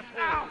gaping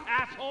asshole. Ow,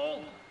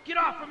 asshole. Get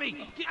off of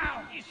me.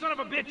 Ow, you son of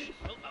a bitch.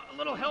 A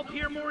little help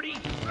here, Morty.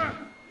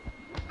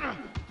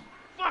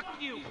 Fuck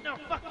you. No,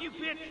 fuck you,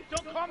 bitch.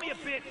 Don't call me a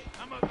bitch.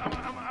 I'm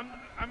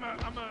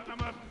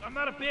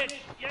not a bitch.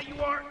 Yeah,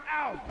 you are.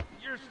 Ow.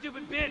 You're a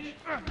stupid bitch.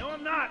 No,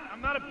 I'm not. I'm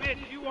not a bitch.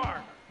 You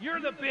are. You're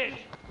the bitch.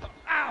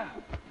 Ow.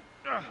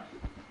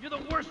 You're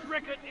the worst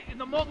Rick in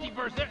the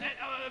multiverse.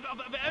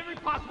 Of every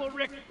possible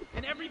Rick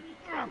in every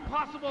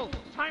possible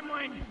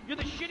timeline, you're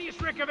the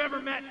shittiest Rick I've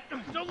ever met.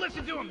 Don't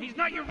listen to him. He's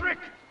not your Rick.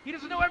 He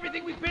doesn't know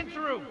everything we've been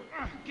through.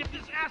 Get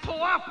this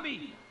asshole off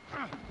me.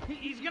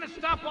 He's gonna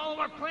stop all of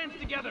our plans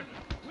together.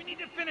 We need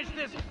to finish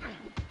this.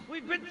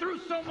 We've been through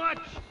so much.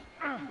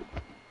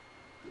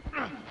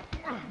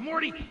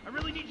 Morty, I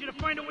really need you to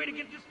find a way to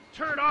get this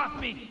turd off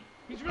me.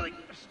 He's really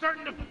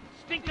starting to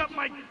stink up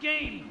my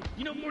game.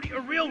 You know, Morty, a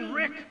real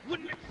Rick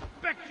wouldn't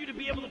expect you to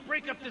be able to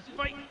break up this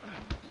fight.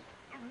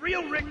 A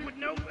real Rick would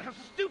know how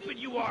stupid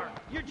you are.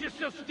 You're just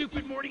so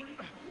stupid, Morty.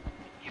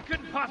 You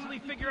couldn't possibly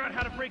figure out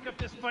how to break up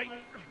this fight.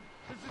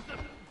 This is the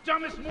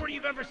dumbest Morty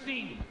you've ever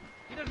seen.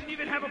 He doesn't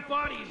even have a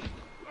body. He's just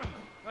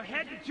a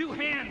head and two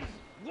hands.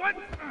 What?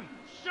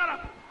 Shut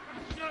up.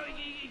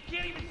 You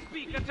can't even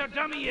speak. That's how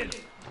dumb he is.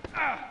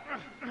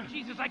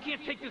 Jesus, I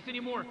can't take this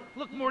anymore.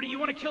 Look, Morty, you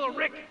want to kill a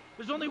Rick?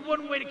 There's only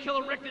one way to kill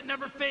a Rick that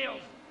never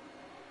fails.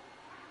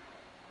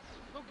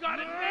 Oh, God,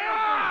 it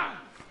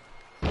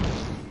failed.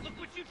 Look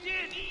what you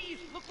did.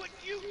 Look what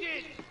you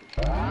did.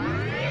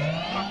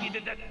 Fuck, you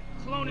did that.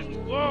 Clone is...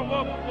 Whoa.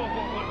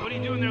 What are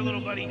you doing there,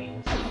 little buddy?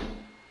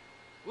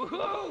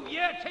 Woohoo!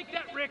 Yeah, take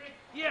that, Rick.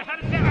 Yeah, how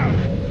does that...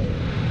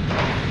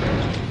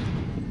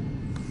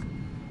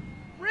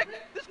 Rick,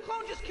 this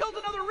clone just killed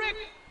another Rick.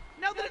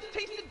 Now that it's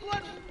tasted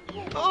blood,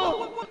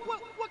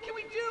 what can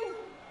we do?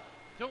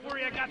 Don't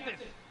worry, I got this.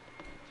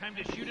 Time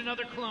to shoot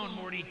another clone,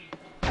 Morty.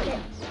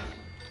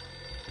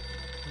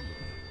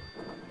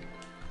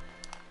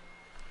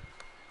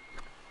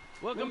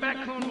 Welcome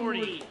back, Clone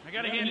Morty. I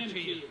gotta hand it to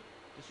you.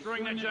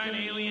 Destroying that giant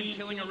alien,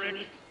 killing a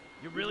Rick,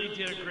 you really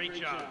did a great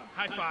job.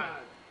 High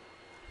five.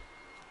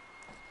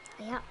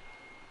 Yeah,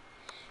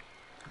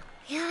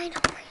 I know.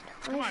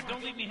 Come on,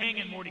 don't leave me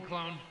hanging, Morty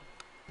clone.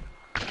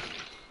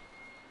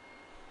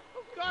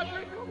 Oh God,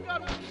 Rick, oh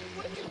God,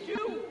 what did you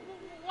do?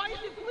 Why is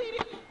it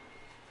bleeding?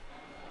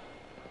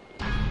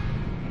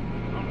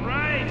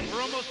 Alright,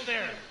 we're almost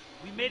there.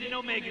 We made an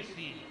Omega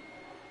Seed.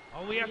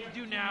 All we have to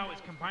do now is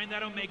combine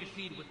that Omega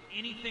Seed with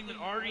anything that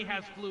already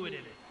has fluid in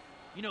it.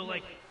 You know,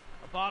 like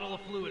a bottle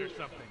of fluid or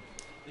something.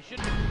 They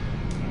should...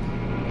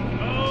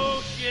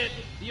 Oh shit!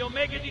 The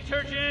Omega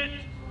Detergent!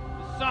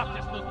 The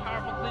softest, most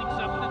powerful cleaning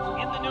substance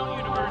in the known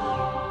universe.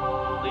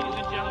 Ladies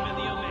and gentlemen,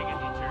 the Omega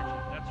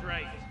Detergent. That's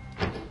right.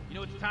 You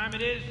know what time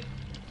it is?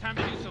 It's time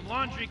to do some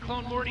laundry,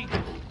 Clone Morty.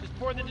 Just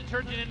pour the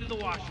detergent into the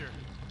washer.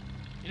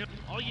 You know,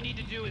 all you need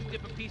to do is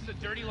dip a piece of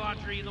dirty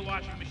laundry in the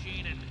washing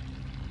machine and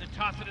then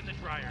toss it in the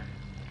dryer.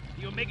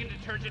 The Omega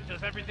Detergent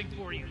does everything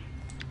for you.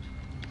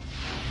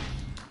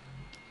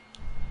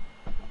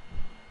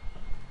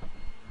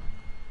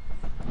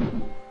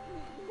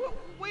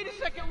 Wait a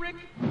second, Rick.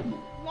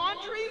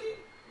 Laundry?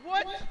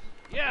 What?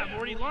 Yeah,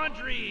 Morty,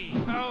 laundry.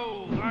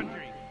 Oh,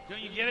 laundry.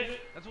 Don't you get it?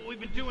 That's what we've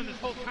been doing this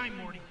whole time,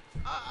 Morty.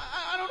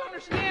 I don't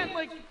understand.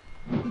 Like,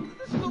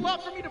 this is a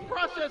lot for me to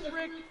process,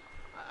 Rick.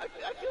 I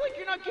feel like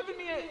you're not giving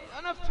me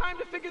enough time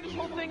to figure this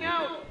whole thing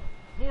out.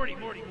 Morty. It's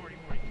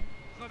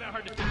not that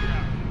hard to figure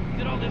out. We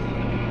did all this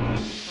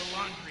for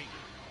laundry.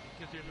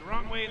 Because there's a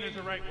wrong way and there's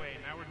a right way.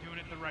 And now we're doing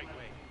it the right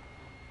way.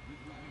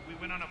 We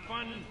went on a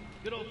fun,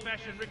 good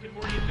old-fashioned Rick and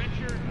Morty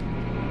adventure.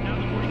 Now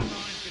the Morty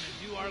clone is going to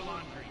do our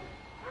laundry.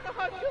 I don't know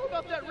how I feel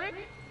about that, Rick.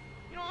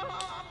 You know, I'm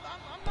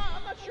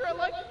not sure I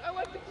like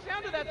the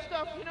sound of that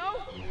stuff, you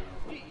know?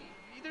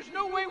 There's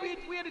no way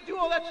we had to do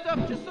all that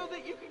stuff just so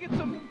that you could get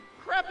some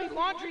crappy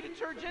laundry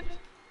detergent.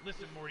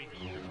 Listen, Morty,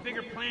 there's a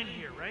bigger plan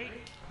here, right?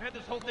 I've had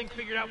this whole thing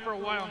figured out for a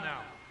while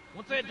now.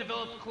 Once I had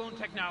developed clone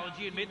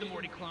technology and made the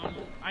Morty clone,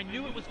 I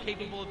knew it was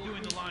capable of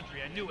doing the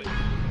laundry. I knew it.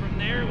 From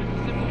there, it was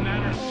a simple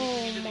matter of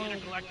sneaking into the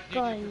intergalactic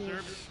nature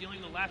preserve and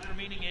stealing the last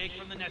remaining egg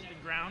from the nesting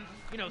grounds.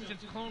 You know,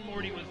 since Clone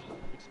Morty was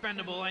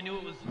expendable, I knew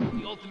it was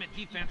the ultimate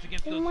defense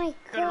against those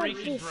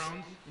Federation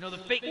drones. You know, the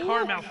fake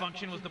car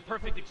malfunction was the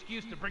perfect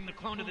excuse to bring the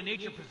clone to the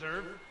nature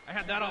preserve. I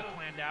had that all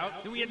planned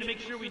out. Then we had to make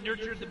sure we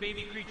nurtured the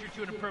baby creature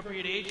to an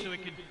appropriate age so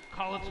it could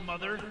call its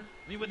mother.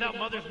 I mean, without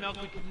mother's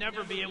milk, we could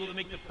never be able to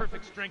make the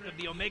perfect strength of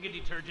the Omega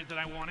Detergent that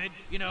I wanted.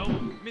 You know,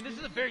 I mean, this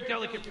is a very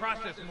delicate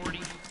process, Morty.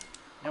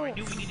 Now, I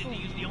knew we needed to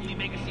use the only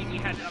mega seed we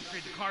had to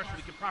upgrade the car so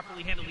we could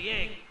properly handle the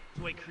egg,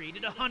 so I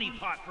created a honey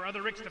pot for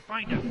other Ricks to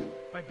find us.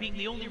 By being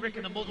the only Rick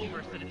in the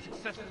multiverse that had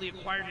successfully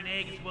acquired an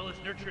egg as well as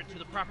nurture it to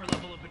the proper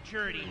level of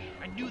maturity,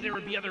 I knew there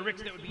would be other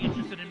Ricks that would be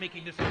interested in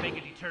making this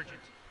Omega detergent.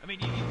 I mean,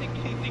 you think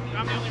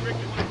I'm the only Rick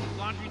that wants his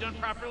laundry done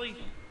properly?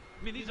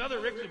 I mean, these other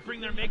Ricks would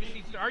bring their Mega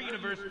Seeds to our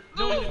universe,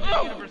 knowing that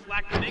this universe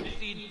lacked the Mega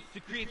Seed to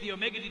create the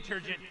Omega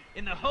detergent,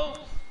 in the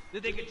hopes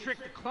that they could trick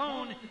the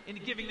clone into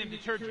giving them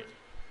detergent.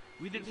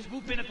 We then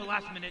swoop in at the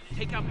last minute,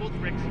 take out both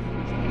Ricks,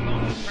 which the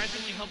clone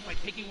surprisingly helped by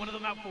taking one of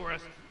them out for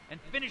us,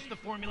 and finish the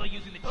formula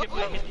using the chip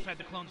that hid inside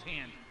the clone's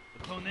hand.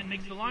 The clone then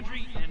makes the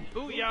laundry, and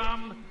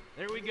booyah!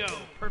 There we go,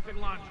 perfect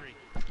laundry.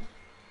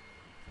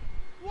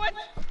 What?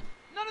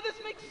 None of this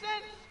makes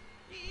sense.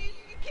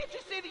 You can't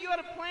just say that you had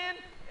a plan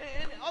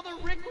and other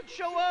Rick would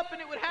show up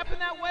and it would happen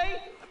that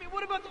way. I mean,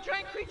 what about the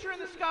giant creature in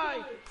the sky?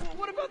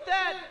 What about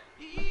that?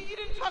 You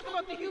didn't talk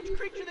about the huge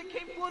creature that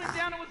came floating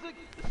down and was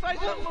the size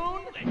of the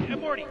moon? Hey,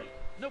 Morty,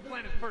 no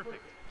plan is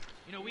perfect.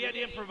 You know, we had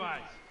to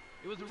improvise.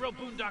 It was a real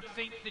Boondock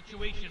Saints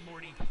situation,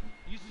 Morty.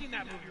 You've seen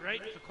that movie,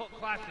 right? It's a cult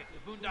classic,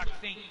 The Boondock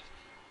Saints.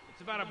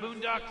 It's about a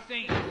Boondock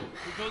Saint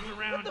who goes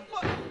around... What the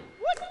fuck?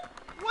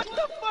 What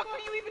the fuck are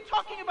you even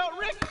talking about,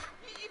 Rick?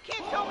 You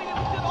can't tell me that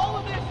we did all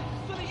of this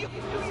so that you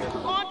can do your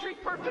laundry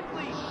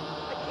perfectly.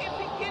 I can't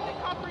begin to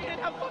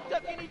comprehend how fucked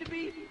up you need to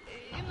be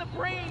in the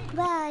brain.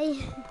 Bye.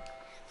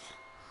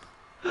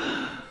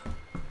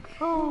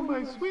 Oh,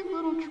 my sweet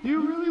little...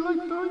 You really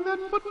like throwing that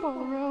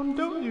football around,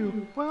 don't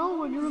you? Well,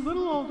 when you're a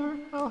little older,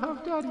 I'll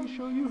have Daddy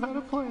show you how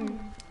to play.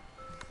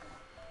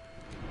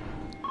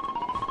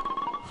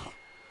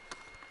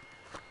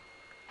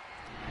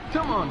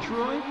 Come on,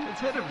 Troy.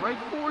 It's headed right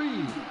for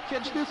you.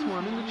 Catch this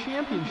one and the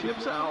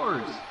championship's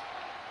ours.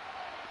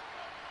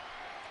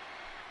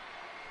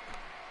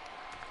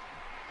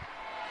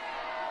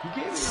 You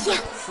gave me a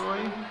break,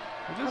 Troy.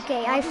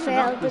 Okay, I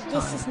failed, but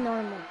this is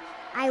normal.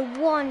 I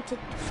wanted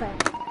to fail,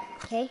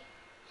 okay?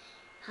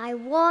 I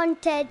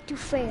wanted to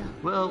fail.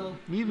 Well,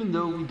 even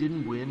though we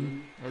didn't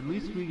win, at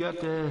least we got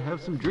to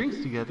have some drinks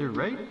together,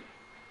 right?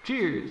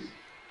 Cheers.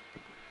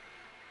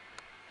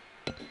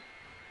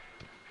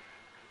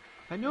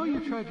 I know you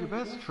tried your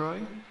best, Troy.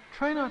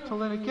 Try not to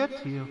let it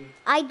get to you.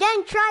 I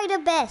didn't try the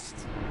best.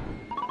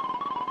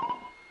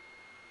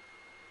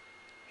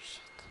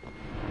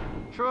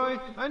 Troy,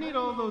 I need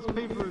all those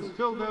papers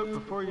filled out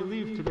before you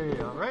leave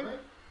today, alright?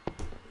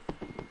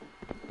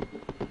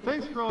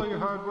 Thanks for all your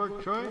hard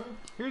work, Troy.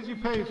 Here's your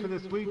pay for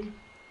this week.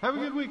 Have a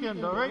good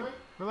weekend, alright?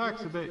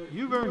 Relax a bit.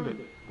 You've earned it.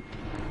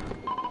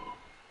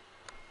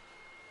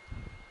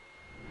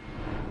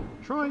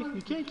 Troy,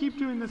 you can't keep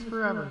doing this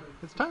forever.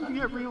 It's time to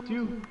get real. Do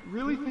you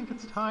really think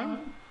it's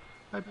time?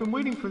 I've been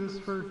waiting for this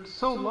for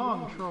so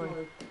long, Troy.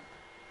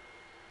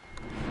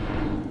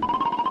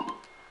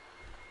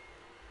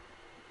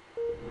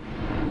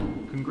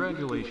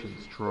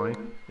 Congratulations, Troy.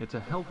 It's a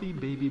healthy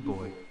baby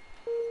boy.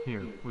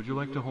 Here, would you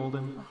like to hold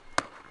him?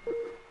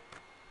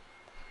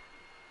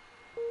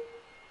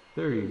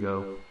 There you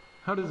go.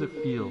 How does it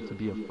feel to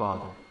be a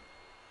father?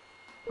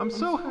 I'm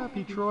so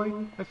happy, Troy.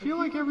 I feel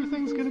like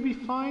everything's gonna be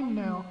fine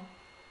now.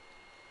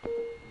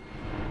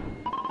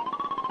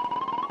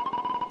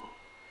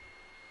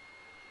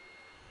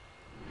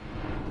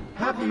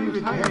 Happy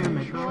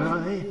retirement,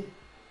 Troy.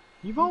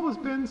 You've always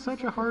been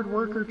such a hard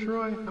worker,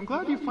 Troy. I'm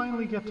glad you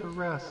finally get to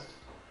rest.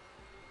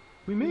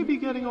 We may be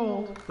getting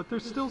old, but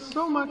there's still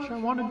so much I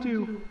want to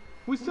do.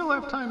 We still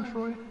have time,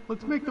 Troy.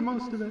 Let's make the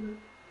most of it.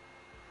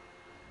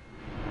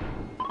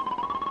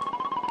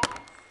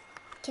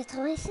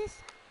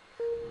 86?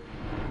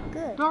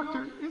 Good.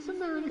 Doctor, isn't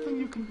there anything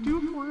you can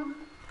do for him?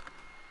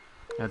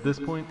 At this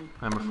point,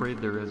 I'm afraid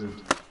there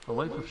isn't. A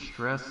life of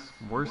stress,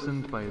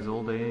 worsened by his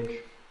old age.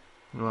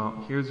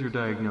 Well, here's your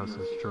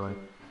diagnosis, Troy.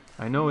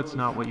 I know it's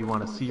not what you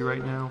want to see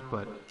right now,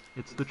 but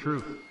it's the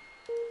truth.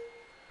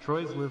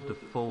 Troy's lived a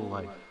full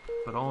life,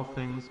 but all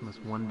things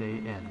must one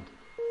day end.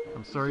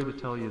 I'm sorry to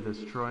tell you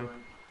this, Troy,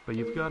 but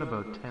you've got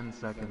about 10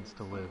 seconds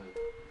to live.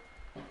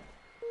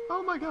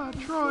 Oh my God,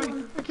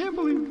 Troy, I can't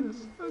believe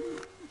this.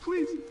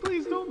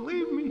 Please don't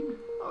leave me.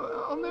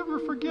 I'll never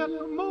forget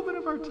a moment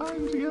of our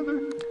time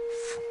together.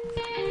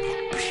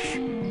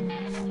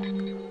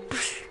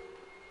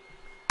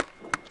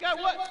 God,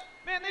 what?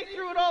 Man, they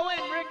threw it all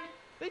in, Rick.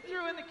 They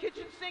threw in the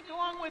kitchen sink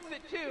along with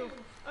it, too.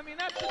 I mean,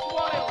 that's just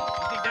wild.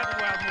 I think that's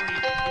wild, Morty.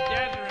 Your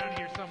dad's around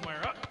here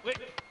somewhere. Oh, wait.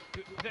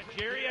 Is that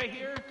Jerry I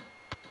hear?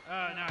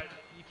 No,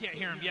 you can't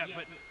hear him yet,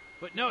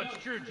 but no, it's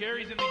true.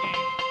 Jerry's in the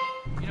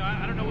game. You know,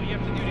 I don't know what you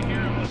have to do to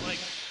hear him, but, like,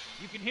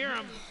 you can hear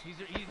him. He's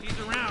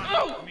around.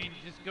 Oh! I mean,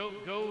 just go.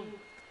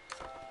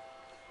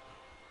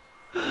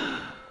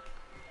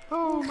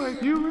 Oh my,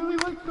 you really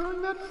like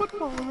throwing that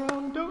football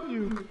around, don't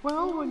you?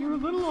 Well, when you're a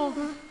little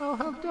older, I'll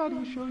have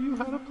Daddy show you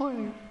how to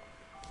play.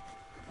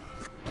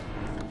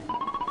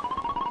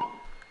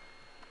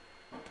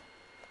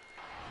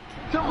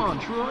 Come on,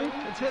 Troy.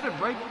 It's headed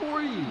right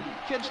for you.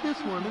 Catch this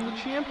one and the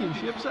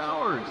championship's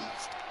ours.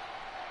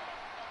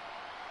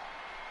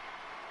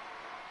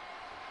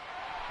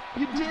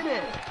 You did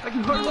it! I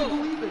can hardly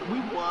believe it! We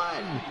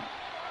won!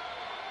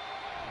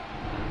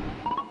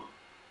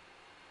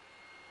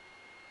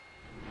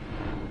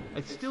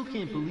 I still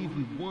can't believe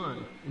we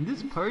won, and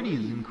this party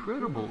is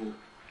incredible.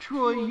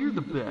 Troy, you're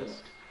the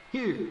best.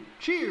 Here,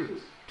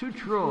 cheers to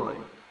Troy.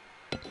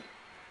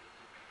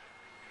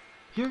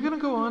 You're gonna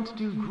go on to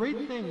do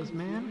great things,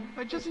 man.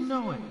 I just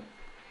know it.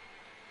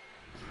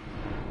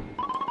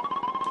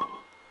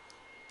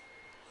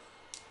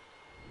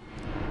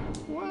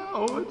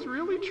 Wow, it's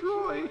really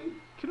Troy.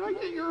 Can I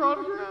get your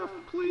autograph,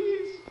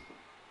 please?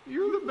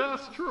 You're the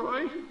best,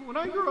 Troy. When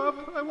I grow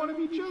up, I want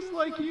to be just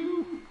like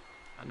you.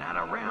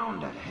 Another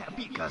round of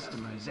happy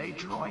customers, eh,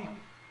 Troy?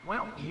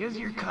 Well, here's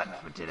your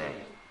cut for today.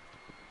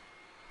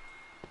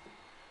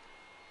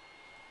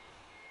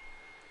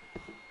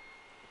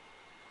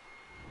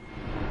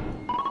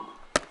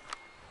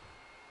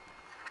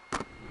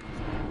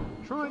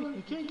 Troy,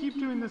 you can't keep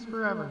doing this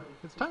forever.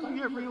 It's time to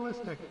get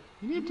realistic.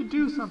 You need to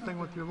do something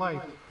with your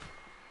life.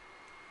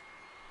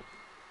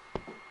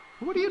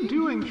 What are you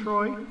doing,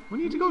 Troy? We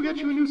need to go get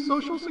you a new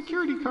social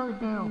security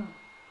card now.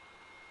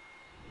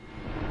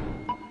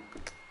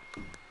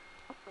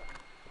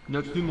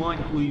 Next in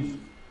line, please.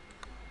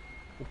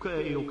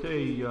 Okay,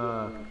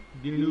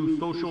 get a new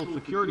social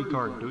security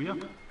card, do ya?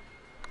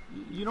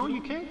 You know,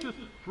 you can't just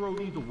throw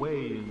these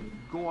away and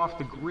go off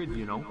the grid,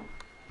 you know?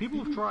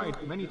 People have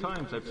tried many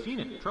times, I've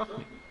seen it, trust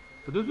me.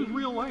 But this is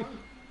real life.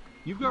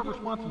 You've got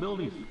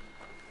responsibilities. Is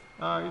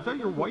that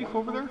your wife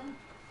over there?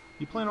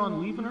 You plan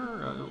on leaving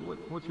her?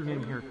 What's your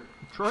name here?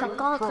 Troy?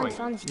 Troy.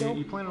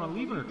 You plan on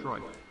leaving her, Troy?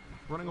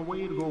 Running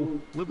away to go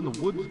live in the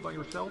woods by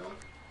yourself?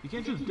 You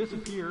can't just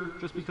disappear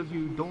just because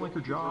you don't like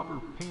your job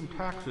or paying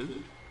taxes.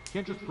 You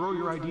can't just throw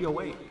your ID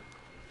away.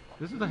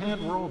 This is the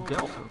hand we're all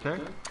dealt,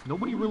 okay?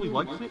 Nobody really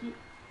likes it.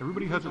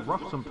 Everybody has it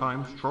rough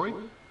sometimes, Troy.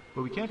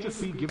 But we can't just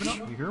be giving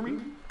up, you hear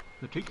me?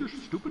 Now take your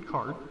stupid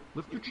card,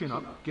 lift your chin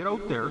up, get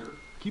out there,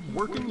 keep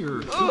working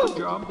your stupid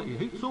job that you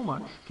hate so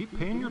much, keep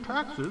paying your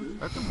taxes,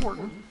 that's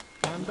important,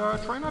 and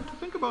try not to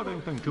think about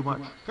anything too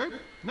much, okay?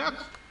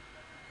 Next!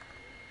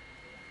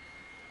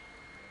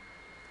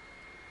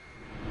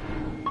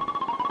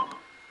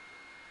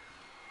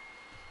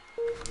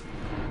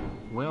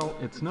 Well,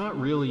 it's not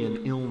really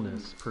an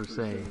illness, per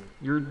se.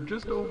 You're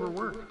just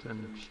overworked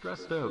and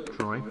stressed out,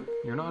 Troy.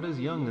 You're not as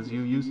young as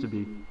you used to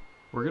be.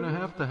 We're gonna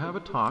have a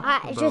talk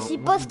about je suis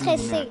pas what to do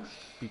stressée. next,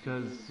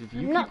 because if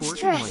you Not keep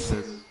working like stressed.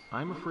 this,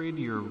 I'm afraid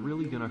you're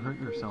really gonna hurt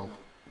yourself.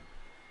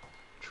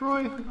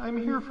 Troy, I'm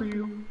here for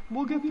you.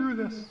 We'll get through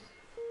this.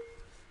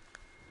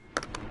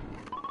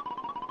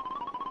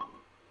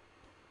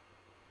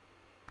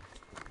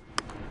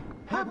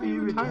 Happy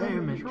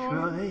retirement,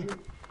 Troy.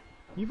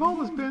 You've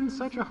always been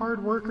such a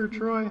hard worker,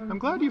 Troy. I'm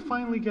glad you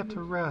finally get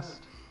to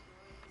rest.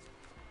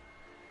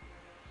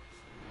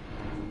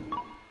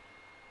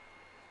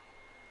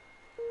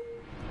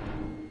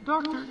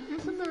 Doctor,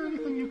 isn't there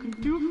anything you can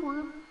do for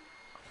him?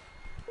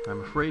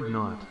 I'm afraid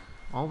not.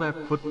 All that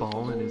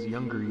football in his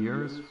younger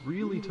years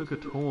really took a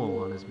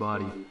toll on his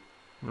body.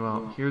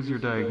 Well, here's your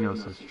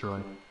diagnosis,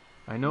 Troy.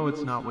 I know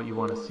it's not what you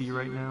want to see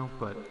right now,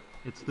 but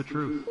it's the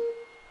truth.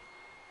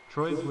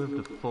 Troy's lived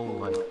a full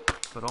life,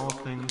 but all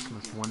things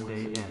must one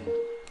day end.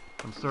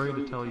 I'm sorry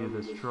to tell you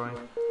this, Troy,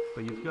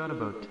 but you've got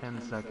about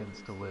 10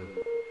 seconds to live.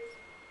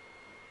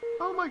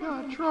 Oh my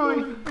God,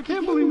 Troy, I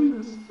can't believe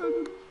this.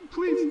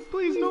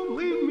 Please don't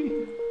leave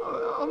me.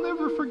 I'll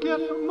never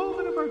forget a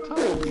moment of our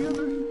time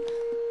together.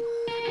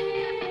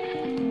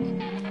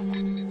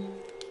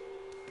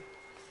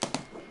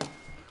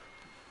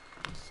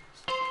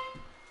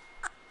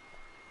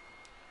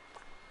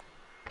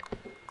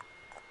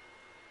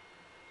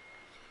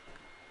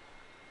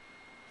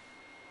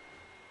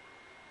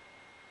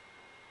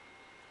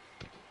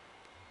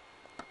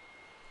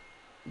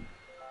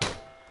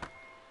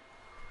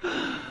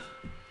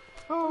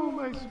 Oh,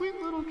 my sweet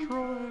little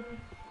Troy.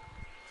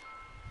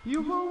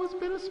 You've always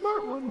been a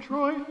smart one,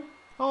 Troy.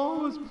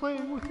 Always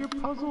playing with your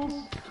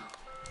puzzles.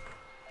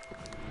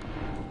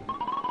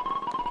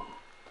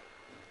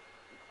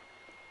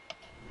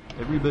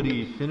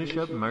 Everybody finish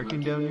up marking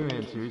down your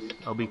answers.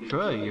 I'll be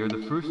Troy, you're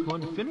the first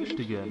one finished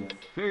again.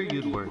 Very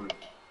good work.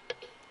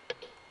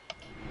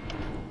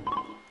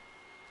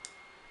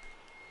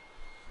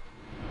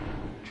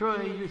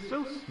 Troy, you're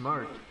so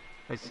smart.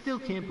 I still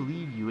can't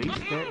believe you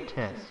aced that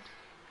test.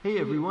 Hey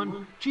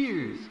everyone,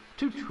 cheers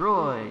to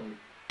Troy!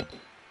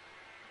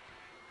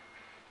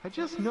 I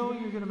just know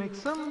you're gonna make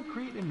some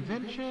great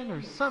invention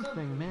or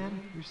something, man.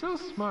 You're so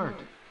smart.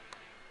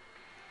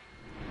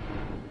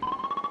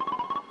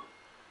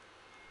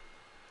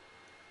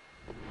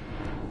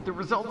 The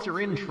results are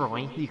in,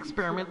 Troy. The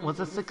experiment was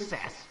a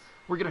success.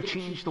 We're gonna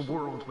change the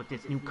world with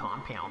this new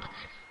compound.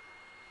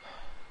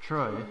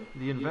 Troy,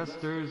 the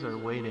investors are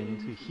waiting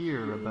to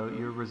hear about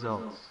your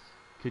results.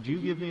 Could you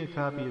give me a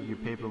copy of your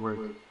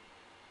paperwork?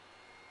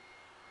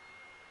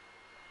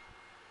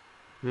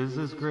 This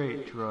is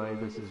great, Troy.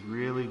 This is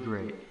really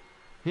great.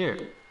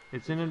 Here,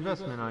 it's an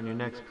investment on your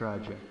next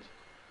project.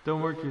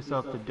 Don't work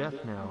yourself to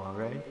death now,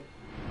 alright?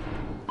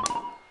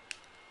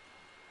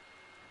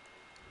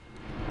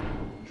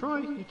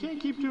 Troy, you can't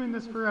keep doing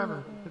this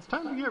forever. It's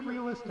time to get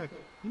realistic.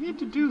 You need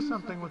to do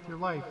something with your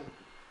life.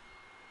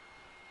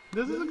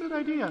 This is a good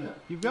idea.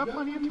 You've got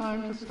plenty of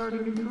time to start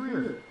a new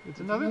career. It's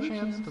another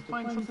chance to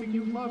find something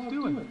you love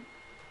doing.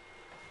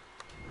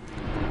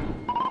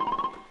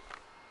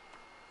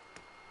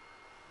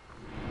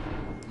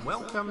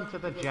 Welcome to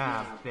the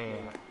job fair.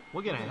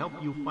 We're gonna help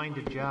you find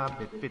a job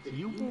that fits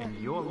you and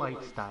your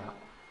lifestyle.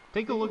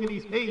 Take a look at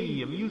these.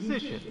 Hey, a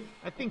musician.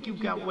 I think you've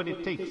got what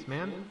it takes,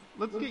 man.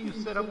 Let's get you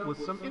set up with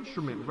some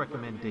instrument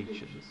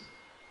recommendations.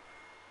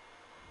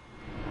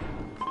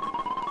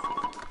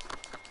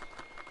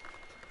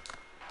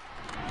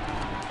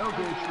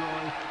 Okay,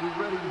 Troy, we're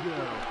ready to go.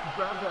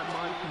 Grab that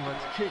mic and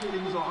let's kick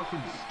things off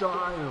in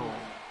style.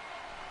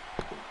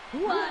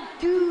 1,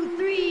 2,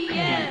 3,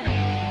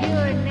 yeah!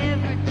 You're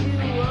never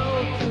too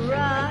old to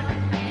rock.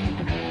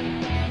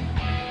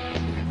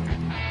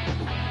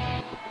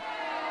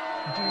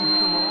 Dude,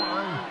 come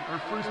on. Our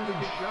first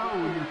big show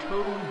and you're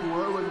totally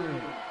blowing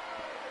it.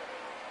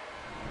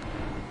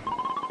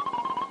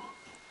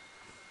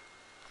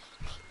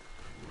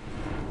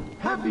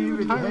 Happy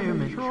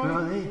retirement,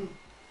 Troy.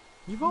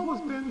 You've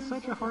always been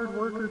such a hard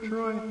worker,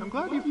 Troy. I'm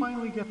glad you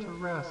finally get to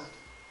rest.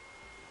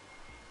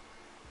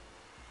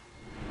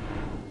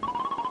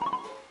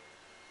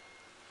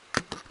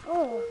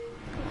 Oh.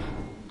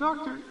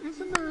 Doctor,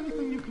 isn't there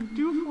anything you can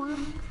do for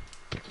him?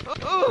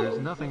 There's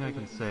nothing I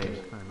can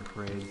say, I'm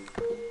afraid.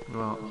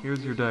 Well,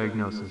 here's your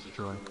diagnosis,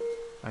 Troy.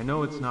 I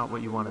know it's not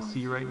what you want to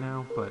see right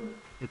now, but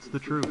it's the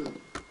truth.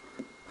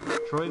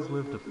 Troy's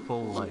lived a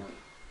full life,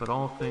 but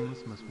all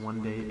things must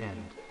one day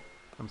end.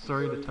 I'm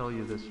sorry to tell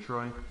you this,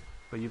 Troy,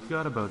 but you've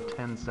got about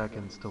 10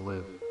 seconds to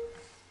live.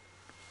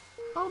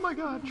 Oh my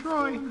God,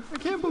 Troy, I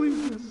can't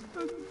believe this.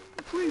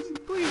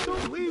 Please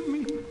don't leave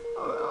me.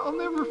 I'll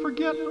never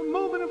forget a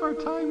moment of our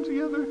time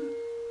together.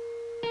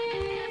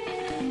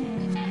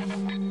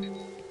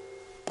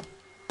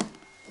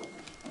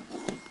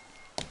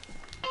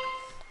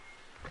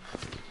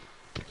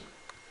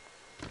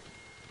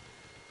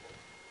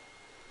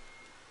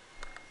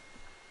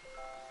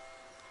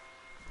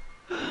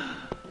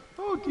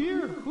 Oh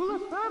dear, who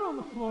left that on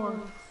the floor?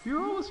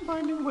 You're always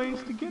finding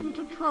ways to get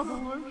into trouble,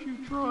 aren't you,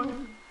 Troy?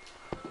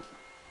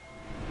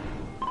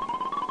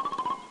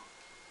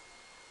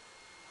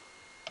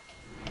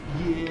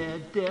 Yeah,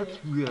 that's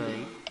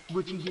right.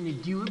 What you gonna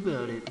do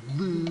about it,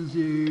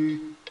 loser?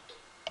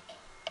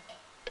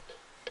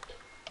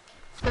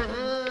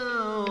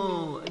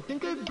 Ow! I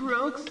think I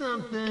broke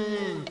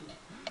something.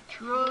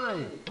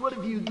 Troy, what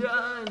have you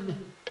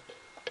done?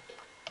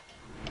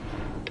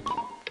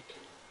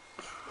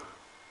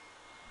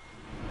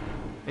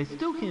 I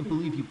still can't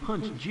believe you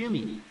punched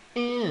Jimmy,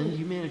 and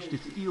you managed to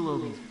steal all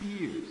these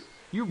beers.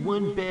 You're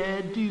one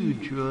bad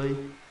dude, Troy.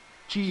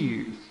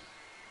 Cheers.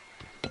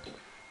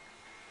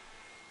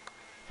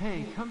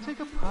 Hey, come take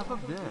a puff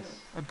of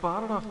this. I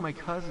bought it off my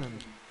cousin.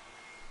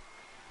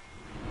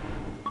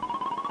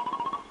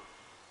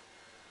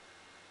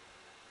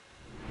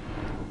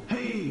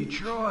 Hey,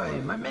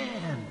 Troy, my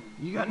man.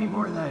 You got any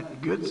more of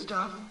that good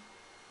stuff?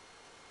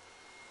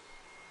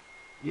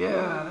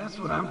 Yeah, that's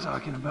what I'm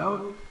talking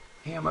about.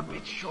 Hey, I'm a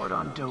bit short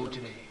on dough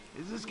today.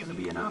 Is this gonna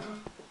be enough?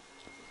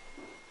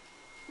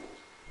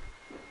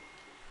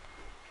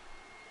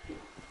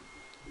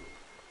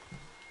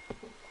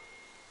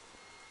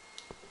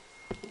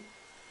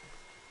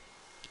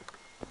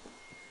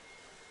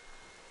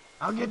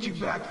 I'll get you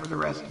back for the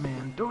rest,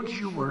 man. Don't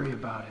you worry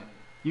about it.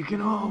 You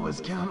can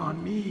always count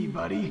on me,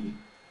 buddy.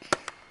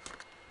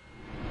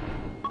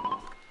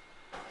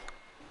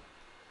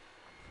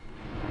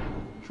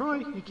 Troy,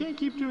 you can't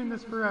keep doing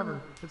this forever.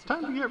 It's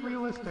time to get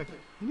realistic.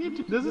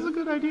 This is a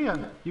good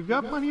idea. You've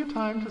got plenty of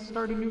time to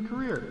start a new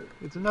career.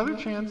 It's another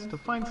chance to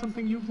find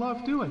something you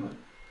love doing.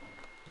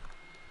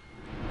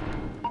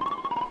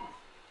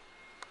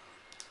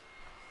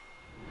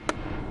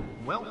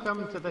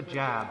 Welcome to the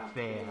job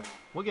fair.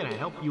 We're gonna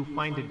help you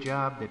find a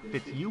job that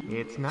fits you.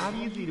 It's not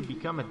easy to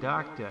become a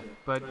doctor,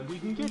 but we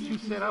can get you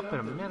set up at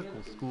a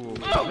medical school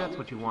if that's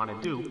what you want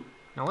to do.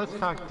 Now let's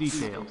talk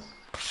details.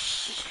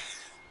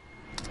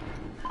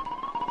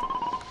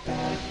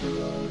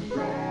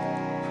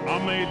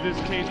 I made this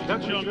case to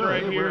jump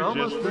right here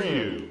just for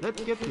you.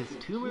 Let's get this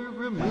tumor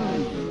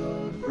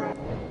removed.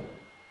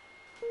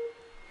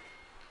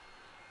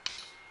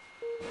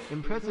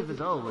 Impressive as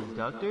always,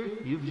 Doctor.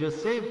 You've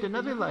just saved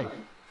another life.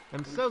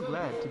 I'm so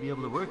glad to be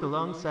able to work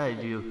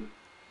alongside you.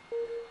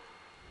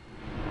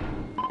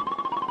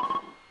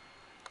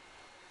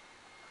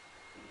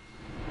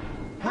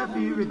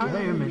 Happy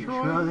retirement,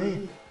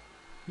 Troy.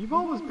 You've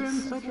always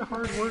been such a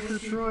hard worker,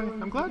 Troy.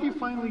 I'm glad you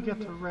finally get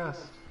to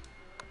rest.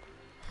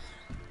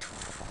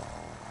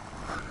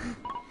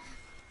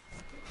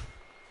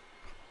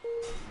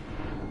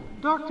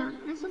 Doctor,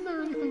 isn't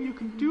there anything you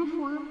can do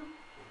for him?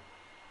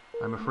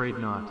 I'm afraid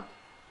not.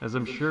 As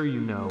I'm sure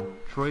you know,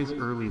 Troy's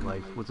early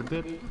life was a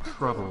bit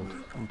troubled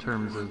in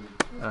terms of,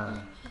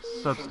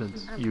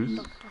 substance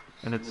use,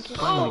 and it's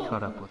finally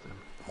caught up with him.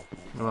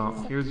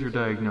 Well, here's your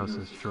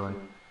diagnosis, Troy.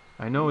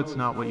 I know it's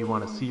not what you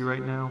want to see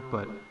right now,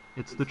 but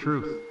it's the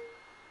truth.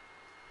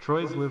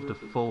 Troy's lived a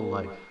full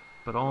life,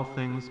 but all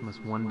things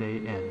must one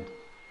day end.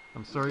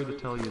 I'm sorry to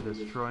tell you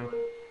this, Troy,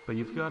 but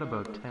you've got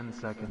about 10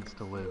 seconds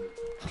to live.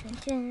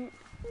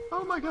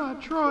 Oh my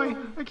God, Troy,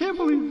 I can't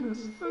believe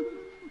this.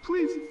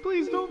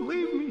 Please don't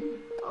leave me.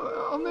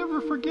 I'll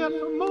never forget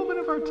a moment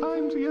of our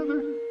time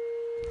together.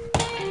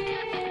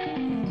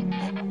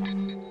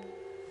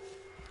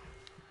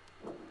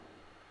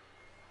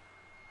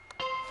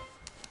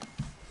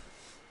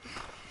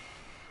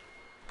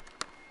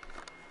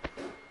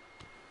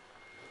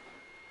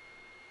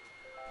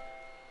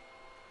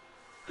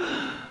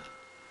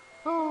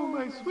 Oh,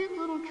 my sweet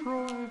little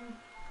Troy.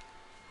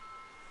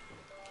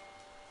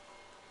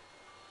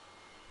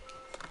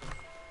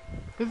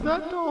 Is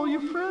that all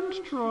your friends,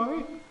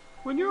 Troy?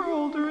 When you're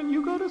older and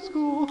you go to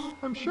school,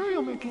 I'm sure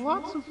you'll make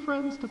lots of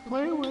friends to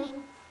play with.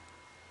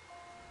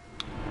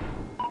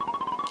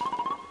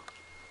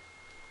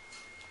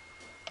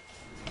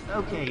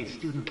 Okay,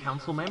 student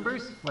council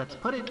members, let's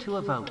put it to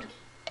a vote.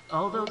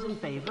 All those in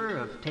favor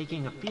of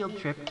taking a field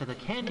trip to the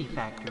candy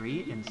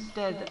factory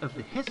instead of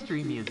the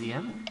history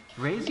museum,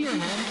 raise your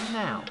hands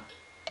now.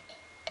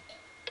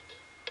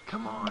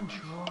 Come on,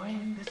 Troy.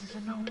 This is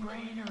a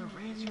no-brainer.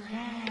 Raise your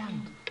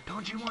hand.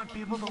 Don't you want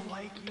people to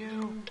like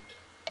you?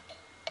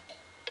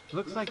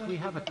 Looks like we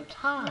have a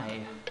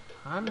tie.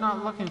 I'm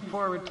not looking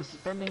forward to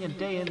spending a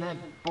day in that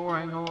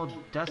boring old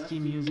dusty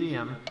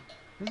museum.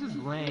 This is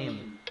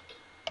lame.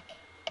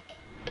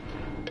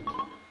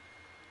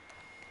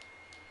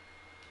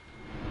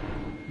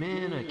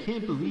 Man, I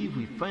can't believe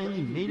we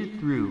finally made it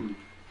through.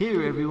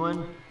 Here,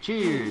 everyone,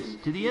 cheers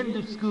to the end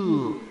of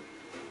school.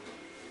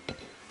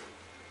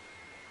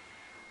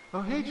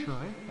 Oh, hey,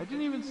 Troy. I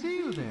didn't even see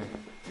you there.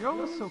 You're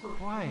always so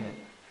quiet.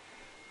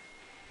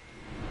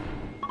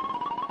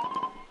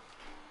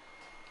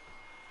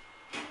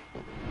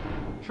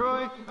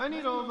 Troy, I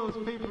need all those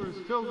papers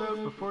filled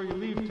out before you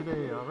leave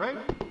today, all right?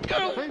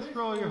 Thanks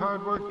for all your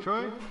hard work,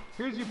 Troy.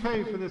 Here's your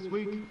pay for this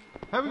week.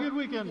 Have a good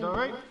weekend, all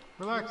right?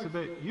 Relax a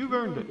bit. You've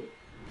earned it.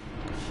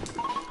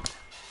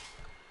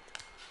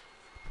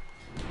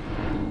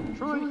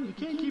 Troy, you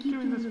can't keep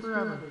doing this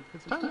forever.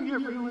 It's time to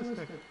get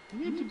realistic. You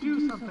need to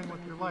do something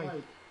with your life.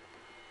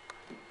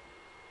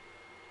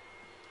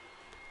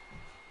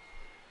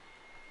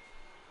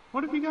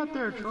 What have you got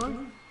there, Troy?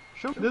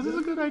 This is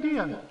a good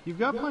idea. You've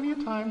got plenty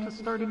of time to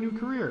start a new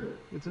career.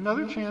 It's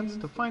another chance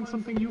to find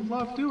something you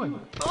love doing.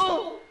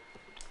 Oh!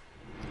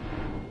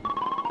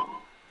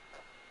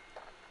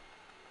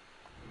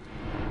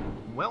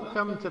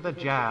 Welcome to the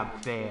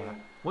job fair.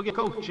 We'll get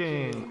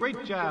coaching.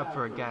 Great job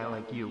for a guy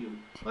like you.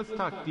 Let's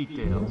talk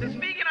details. This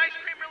vegan ice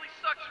cream really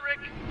sucks, Rick.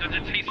 Does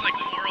it taste like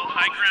moral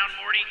high ground,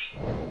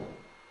 Morty?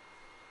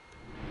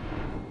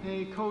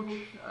 Hey, Coach,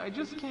 I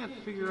just can't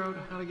figure out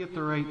how to get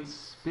the right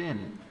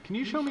spin. Can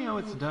you show me how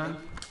it's done?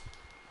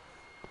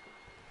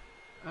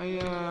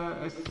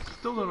 I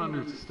still don't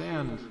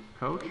understand,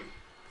 Coach.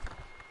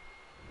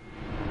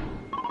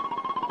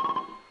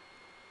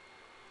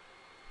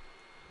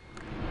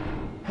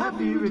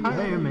 Happy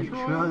retirement,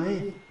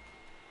 Troy.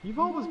 You've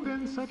always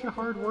been such a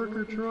hard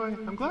worker, Troy.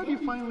 I'm glad you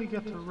finally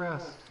get to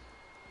rest.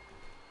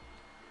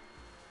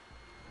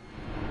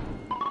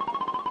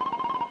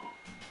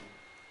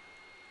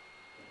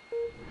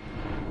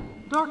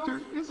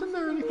 Doctor, isn't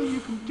there anything you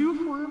can do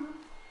for him?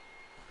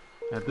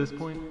 At this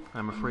point,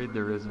 I'm afraid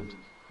there isn't.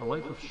 A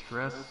life of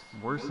stress,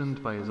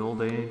 worsened by his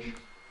old age.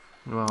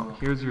 Well,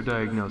 here's your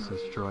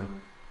diagnosis, Troy.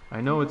 I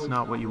know it's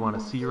not what you want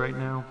to see right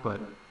now, but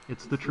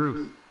it's the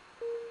truth.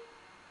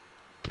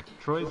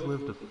 Troy's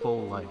lived a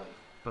full life,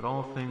 but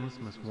all things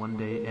must one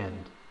day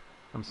end.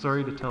 I'm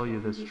sorry to tell you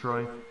this,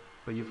 Troy,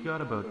 but you've got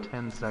about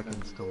 10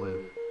 seconds to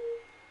live.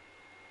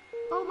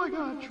 Oh my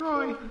God,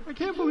 Troy, I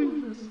can't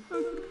believe this.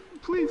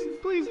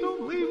 Please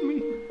don't leave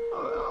me.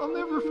 I'll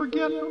never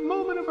forget a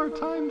moment of our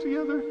time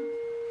together.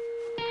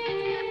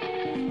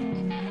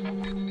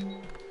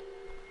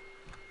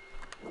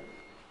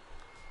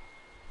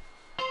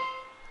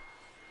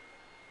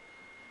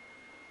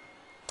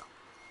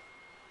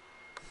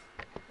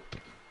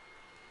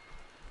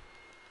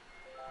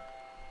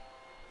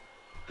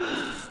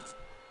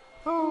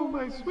 Oh,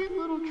 my sweet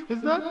little Troy.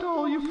 Is that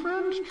all your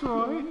friends,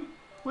 Troy?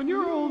 When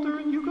you're older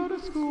and you go to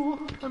school,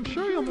 I'm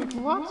sure you'll make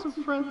lots of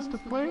friends to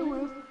play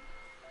with.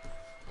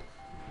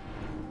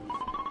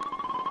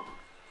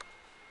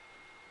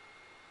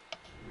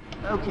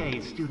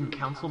 Okay, student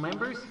council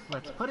members,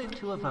 let's put it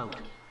to a vote.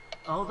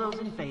 All those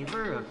in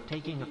favor of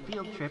taking a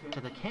field trip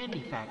to the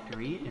candy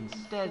factory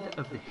instead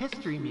of the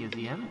history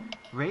museum,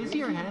 raise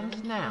your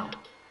hands now.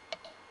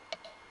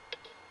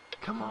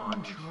 Come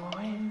on,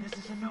 Troy.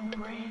 This is a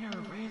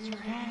no-brainer. Raise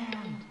your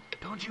hand.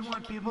 Don't you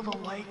want people to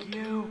like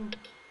you?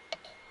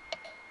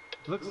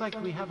 Looks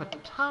like we have a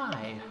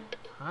tie.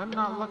 I'm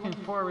not looking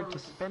forward to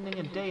spending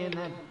a day in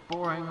that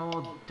boring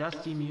old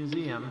dusty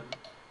museum.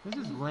 This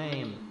is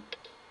lame.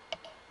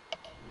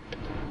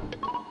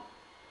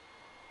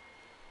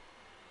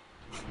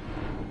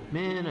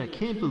 Man, I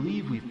can't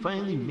believe we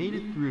finally made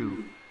it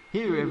through.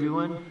 Here,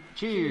 everyone,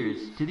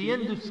 cheers to the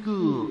end of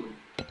school.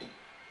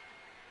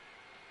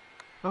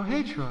 Oh,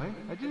 hey, Troy.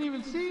 I didn't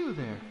even see you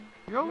there.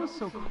 You're always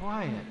so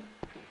quiet.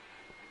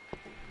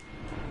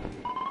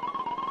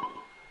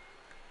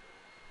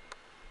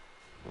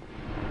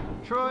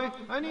 Troy,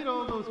 I need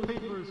all those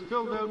papers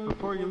filled out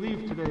before you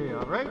leave today,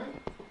 all right?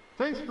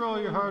 Thanks for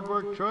all your hard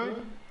work, Troy.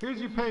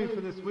 Here's your pay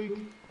for this week.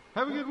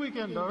 Have a good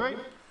weekend, all right?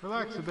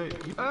 Relax a bit.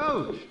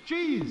 Ouch!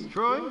 Jeez,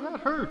 Troy,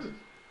 that hurt.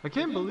 I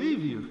can't believe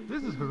you.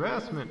 This is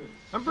harassment.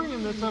 I'm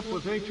bringing this up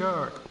with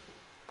HR.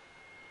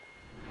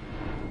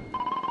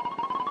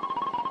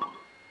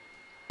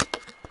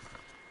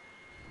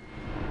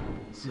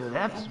 So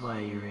that's why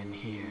you're in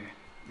here.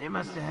 They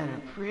must have had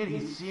a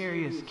pretty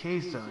serious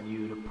case on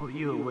you to put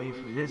you away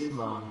for this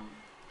long.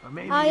 Or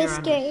maybe you're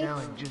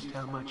underselling just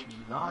how much you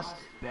lost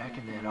back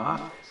in that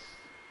office.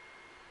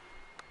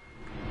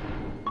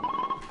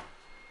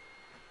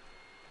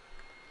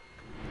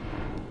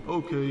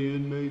 Okay,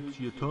 inmates,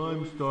 your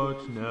time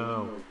starts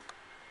now.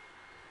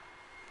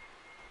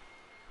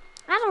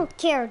 I don't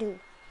care, dude.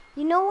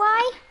 You know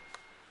why?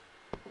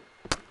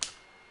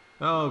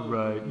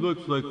 Alright,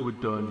 looks like we're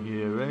done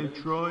here, eh,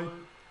 Troy?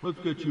 Let's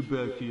get you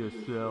back to your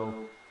cell.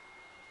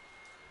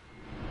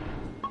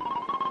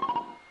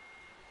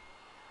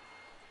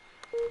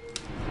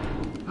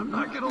 I'm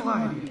not gonna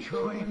lie to you,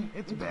 Troy.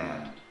 It's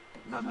bad.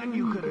 Nothing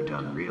you could have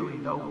done, really,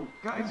 though.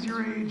 Guys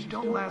your age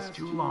don't last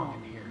too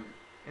long in here.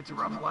 It's a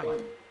rough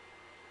life.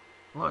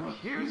 Look,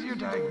 here's your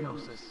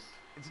diagnosis.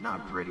 It's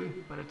not pretty,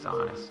 but it's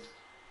honest.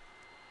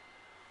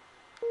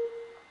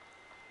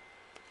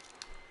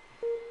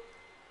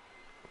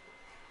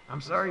 I'm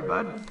sorry,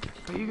 bud,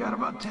 but you got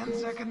about 10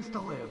 seconds to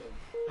live.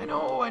 I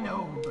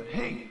know, but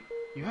hey,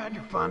 you had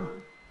your fun.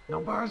 No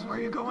bars where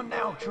you going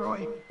now,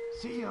 Troy.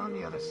 See you on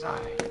the other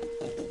side.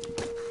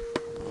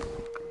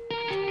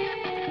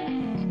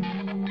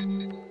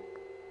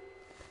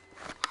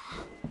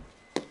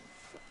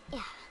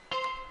 Yeah.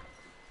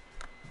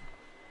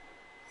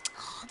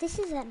 Oh, this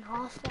is an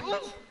off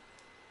light.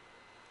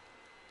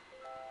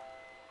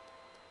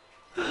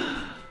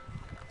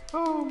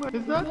 Oh, my,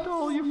 is that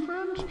all your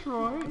friends,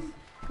 Troy?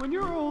 When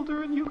you're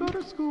older and you go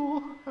to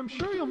school, I'm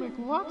sure you'll make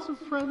lots of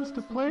friends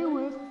to play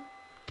with.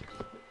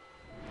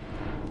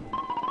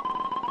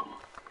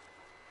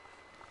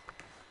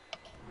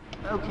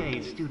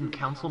 Okay, student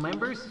council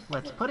members,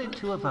 let's put it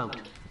to a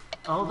vote.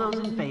 All those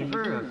in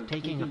favor of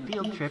taking a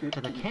field trip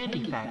to the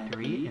candy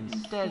factory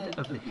instead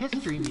of the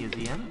history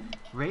museum,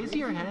 raise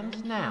your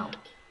hands now.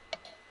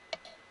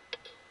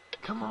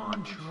 Come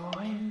on,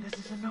 Troy.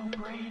 This is a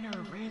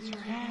no-brainer. Raise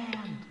your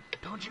hand.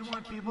 Don't you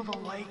want people to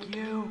like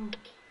you?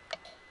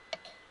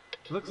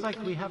 Looks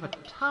like we have a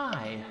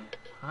tie.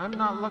 I'm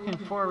not looking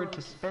forward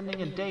to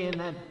spending a day in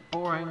that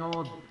boring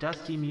old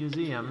dusty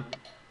museum.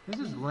 This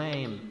is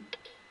lame.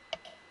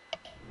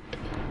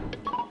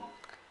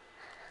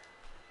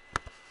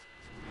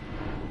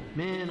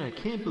 Man, I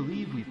can't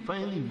believe we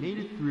finally made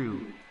it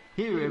through.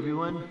 Here,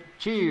 everyone,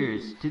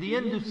 cheers to the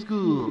end of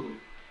school.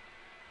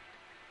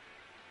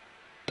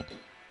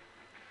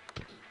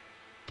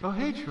 Oh,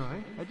 hey,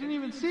 Troy, I didn't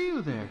even see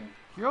you there.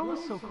 You're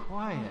always so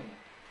quiet.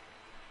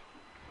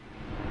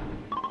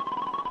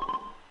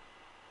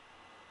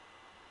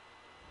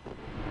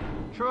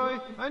 Troy,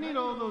 I need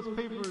all those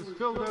papers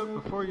filled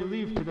out before you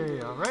leave today,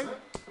 all right?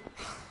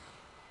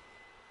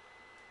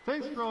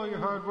 Thanks for all your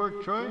hard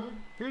work, Troy.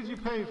 Here's your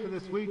pay for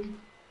this week.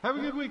 Have a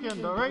good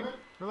weekend, all right?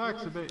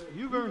 Relax a bit.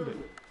 You've earned it.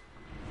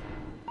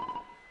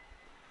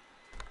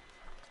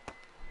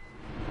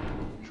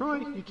 Troy,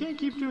 you can't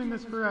keep doing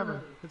this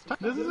forever.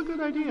 This is a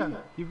good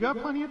idea. You've got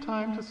plenty of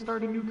time to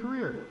start a new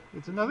career.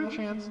 It's another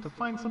chance to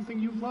find something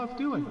you love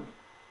doing.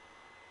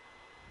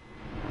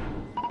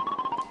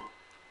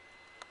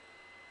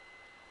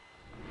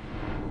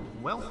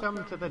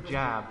 Welcome to the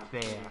job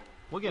fair.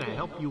 We're gonna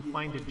help you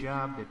find a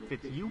job that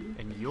fits you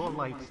and your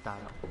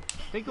lifestyle.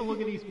 Take a look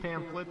at these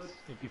pamphlets.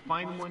 If you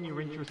find one you're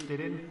interested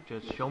in,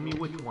 just show me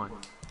which one.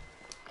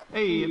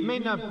 Hey, it may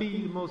not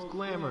be the most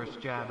glamorous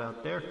job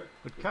out there,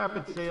 but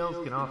carpet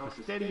sales can offer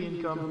steady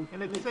income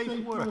and it's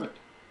safe work.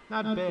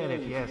 Not bad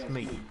if you ask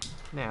me.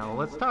 Now,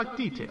 let's talk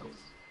details.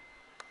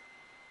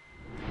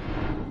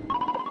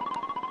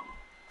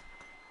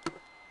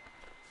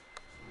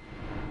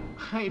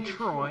 Hey,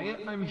 Troy,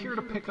 I'm here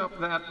to pick up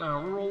that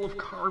roll of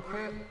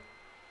carpet.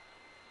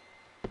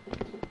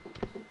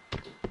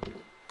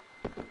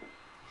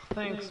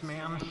 Thanks,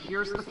 man.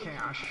 Here's the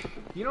cash.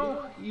 You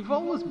know, you've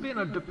always been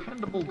a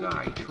dependable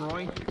guy,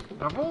 Troy.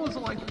 I've always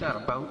liked that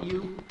about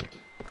you.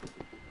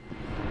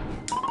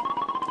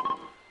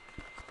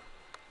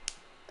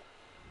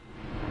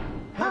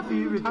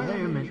 Happy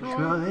retirement,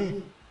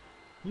 Troy.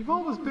 You've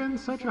always been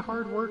such a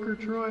hard worker,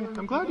 Troy.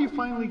 I'm glad you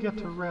finally get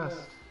to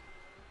rest.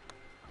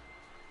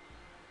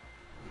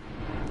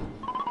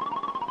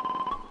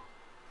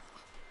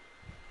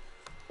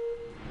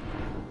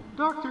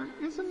 Doctor,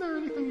 isn't there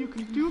anything you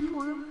can do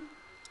for him?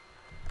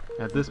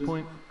 At this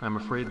point, I'm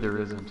afraid there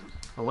isn't.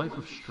 A life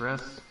of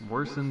stress,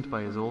 worsened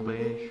by his old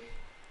age.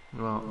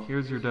 Well,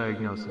 here's your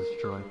diagnosis,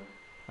 Troy.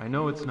 I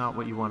know it's not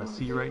what you want to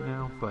see right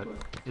now, but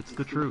it's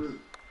the truth.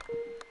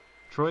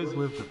 Troy's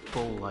lived a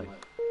full life.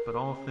 but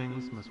all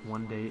things must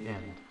one day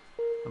end.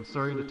 I'm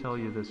sorry to tell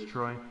you this,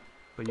 Troy,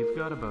 but you've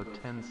got about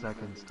 10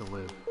 seconds to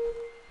live.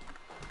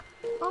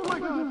 Oh my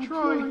God,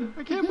 Troy,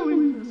 I can't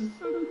believe this.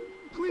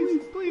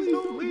 Please, please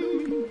don't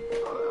leave me.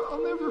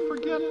 I'll never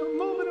forget a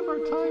moment of our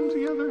time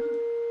together.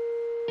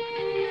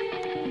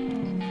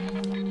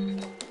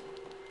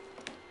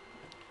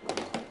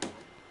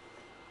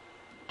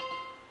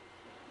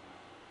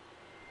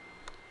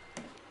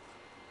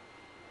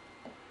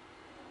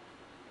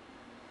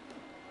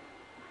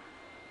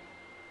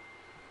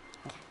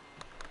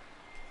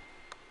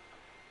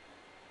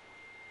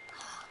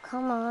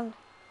 Come on.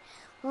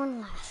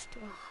 One last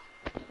one.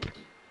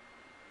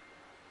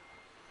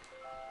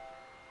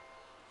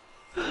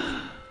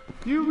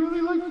 You really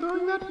like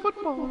throwing that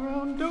football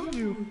around, don't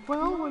you?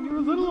 Well, when you're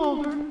a little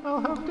older, I'll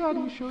have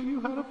Daddy show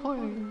you how to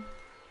play.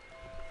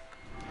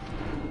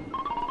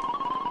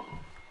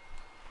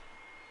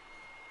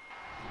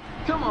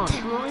 Come on,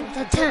 Troy.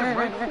 It's headed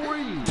right for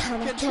you.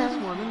 Get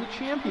this one and the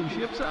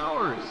championship's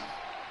ours.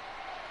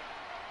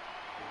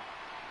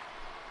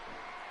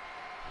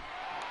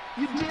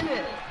 You did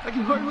it! I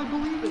can hardly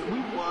believe it. We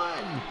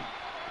won!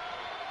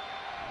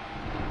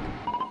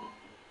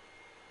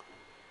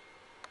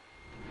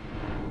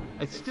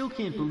 I still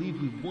can't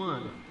believe we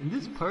won, and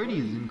this party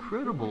is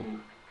incredible.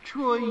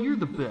 Troy, you're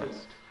the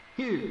best.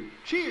 Here,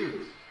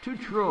 cheers to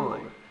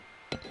Troy.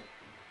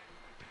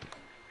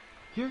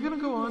 You're gonna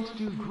go on to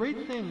do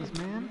great things,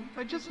 man.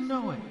 I just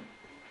know it.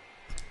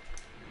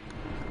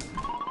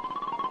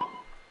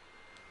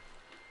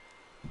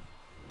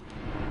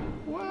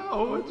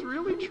 Wow, it's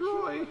really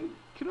Troy.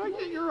 Can I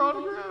get your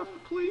autograph,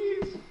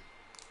 please?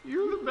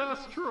 You're the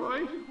best,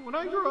 Troy. When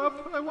I grow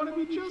up, I want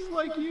to be just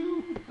like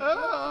you.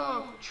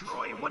 Oh!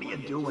 Troy, what are you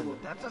doing?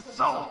 That's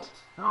assault.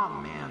 Oh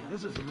man,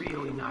 this is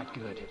really not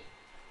good.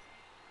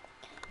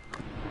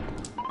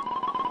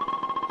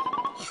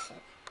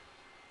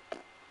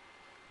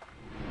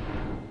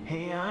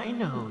 Hey, I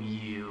know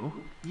you.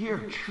 You're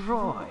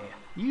Troy.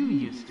 You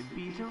used to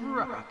be the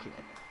Rocket.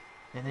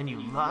 And then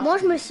you lost. Moi,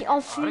 je me suis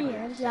enfui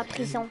de la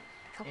prison.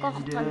 J'ai encore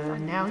And plein de fois.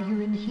 now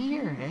you're in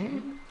here, eh?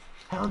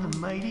 How the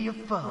mighty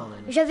have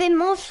fallen. Je vais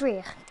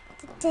m'enfuir.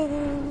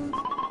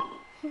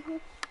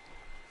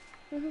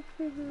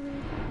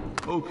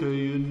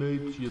 Okay,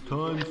 inmates, your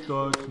time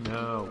starts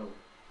now.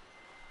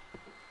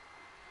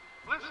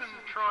 Listen,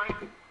 Troy,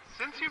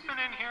 since you've been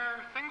in here,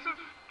 things have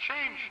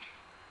changed.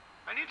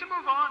 I need to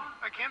move on.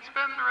 I can't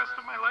spend the rest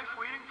of my life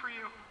waiting for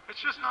you.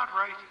 It's just not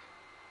right.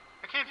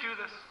 I can't do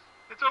this.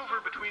 It's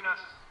over between us.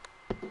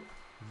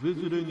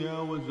 Visiting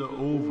hours are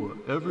over.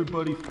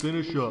 Everybody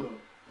finish up.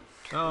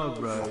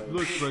 Alright,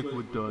 looks like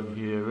we're done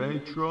here, eh,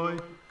 Troy?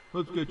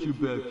 Let's get you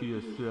back to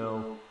your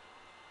cell.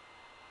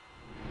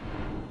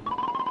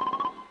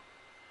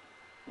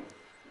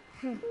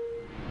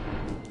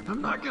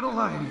 I'm not gonna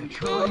lie to you,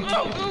 Troy. It's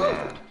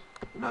bad.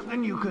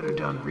 Nothing you could have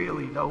done,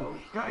 really, though.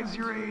 Guys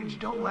your age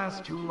don't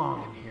last too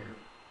long in here.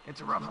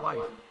 It's a rough life.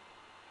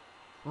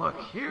 Look,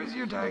 here's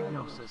your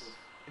diagnosis.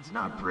 It's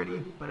not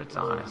pretty, but it's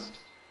honest.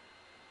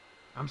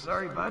 I'm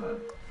sorry,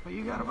 bud, but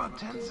you got about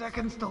 10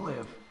 seconds to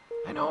live.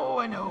 I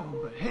know,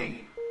 but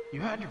hey,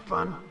 you had your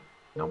fun.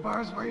 No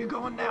bars where you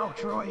going now,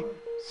 Troy.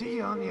 See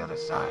you on the other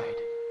side.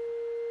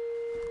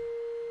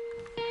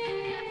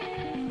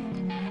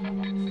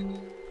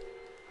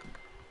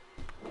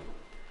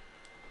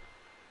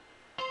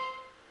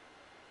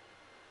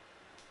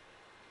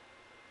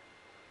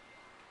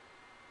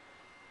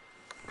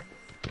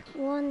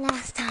 One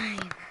last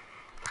time.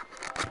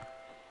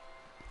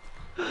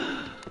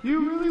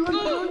 You really like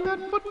throwing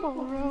that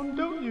football around,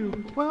 don't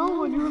you?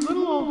 Well, when you're a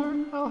little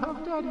older, I'll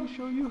have Daddy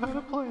show you how to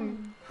play.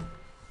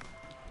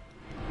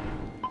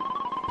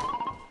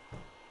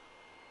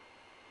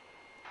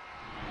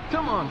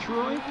 Come on,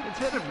 Troy. It's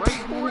headed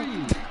right for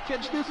you.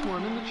 Catch this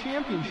one and the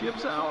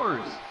championship's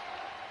ours.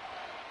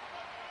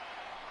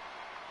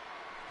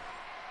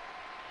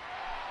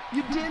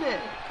 You did it!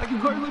 I can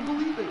hardly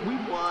believe it. We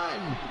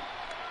won!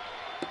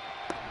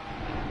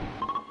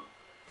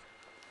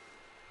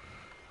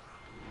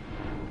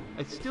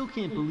 I still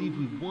can't believe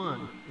we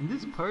won, and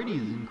this party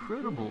is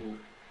incredible.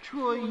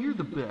 Troy, you're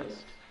the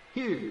best.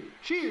 Here,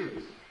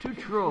 cheers to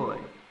Troy.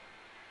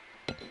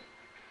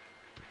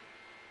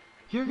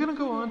 You're gonna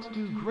go on to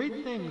do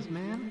great things,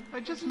 man. I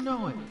just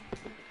know it.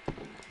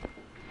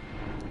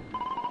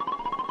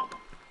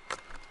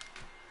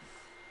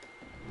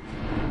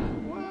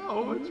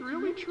 Wow, it's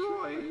really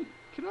Troy.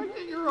 Can I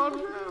get your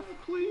autograph,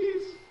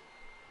 please?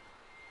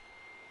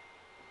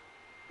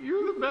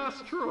 You're the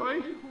best,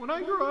 Troy. When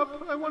I grow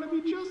up, I want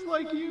to be just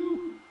like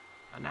you.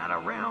 Another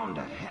round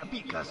of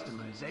happy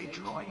customers, eh,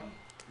 Troy?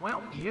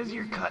 Well, here's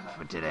your cut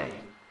for today.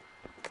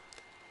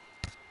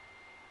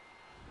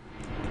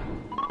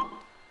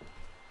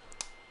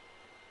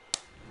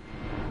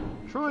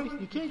 Troy,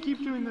 you can't keep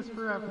doing this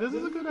forever. This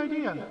is a good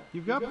idea.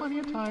 You've got plenty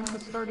of time to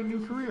start a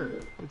new career.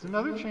 It's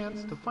another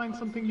chance to find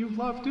something you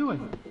love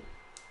doing.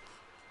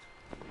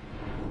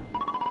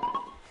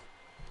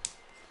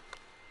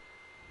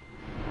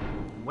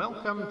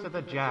 Welcome to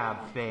the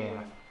job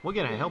fair. We're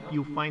gonna help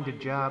you find a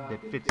job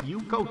that fits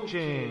you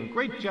coaching.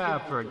 Great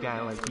job for a guy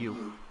like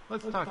you.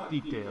 Let's talk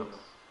details.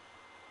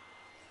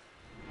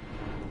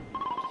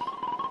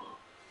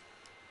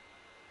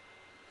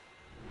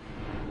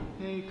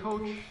 Hey,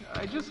 Coach,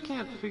 I just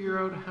can't figure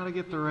out how to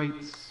get the right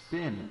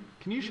spin.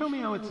 Can you show me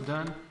how it's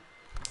done?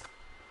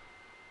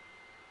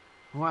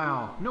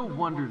 Wow, no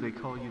wonder they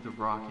call you the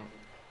Rocket.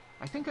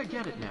 I think I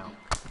get it now.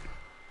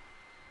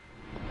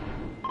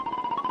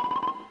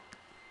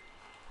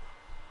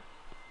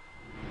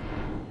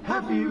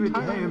 Happy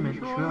retirement,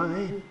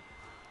 Troy.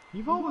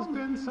 You've always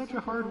been such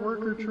a hard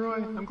worker, Troy.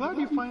 I'm glad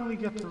you finally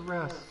get to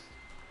rest.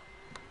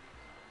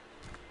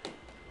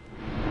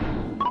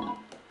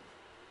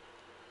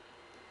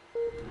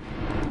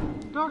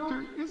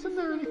 Doctor, isn't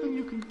there anything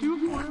you can do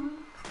for him?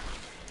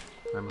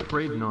 I'm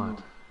afraid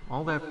not.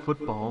 All that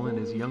football in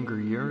his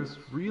younger years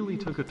really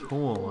took a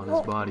toll on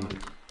his body.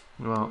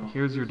 Well,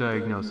 here's your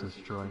diagnosis,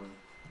 Troy.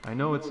 I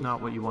know it's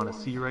not what you want to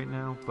see right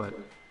now, but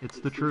it's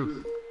the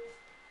truth.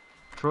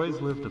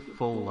 Troy's lived a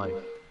full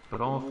life,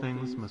 but all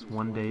things must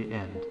one day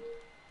end.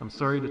 I'm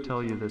sorry to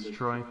tell you this,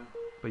 Troy,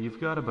 but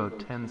you've got about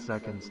 10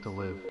 seconds to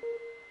live.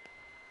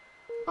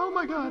 Oh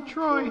my God,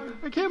 Troy,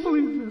 I can't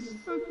believe this.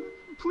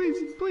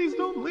 Please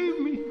don't leave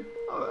me.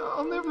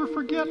 I'll never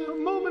forget a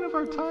moment of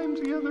our time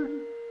together.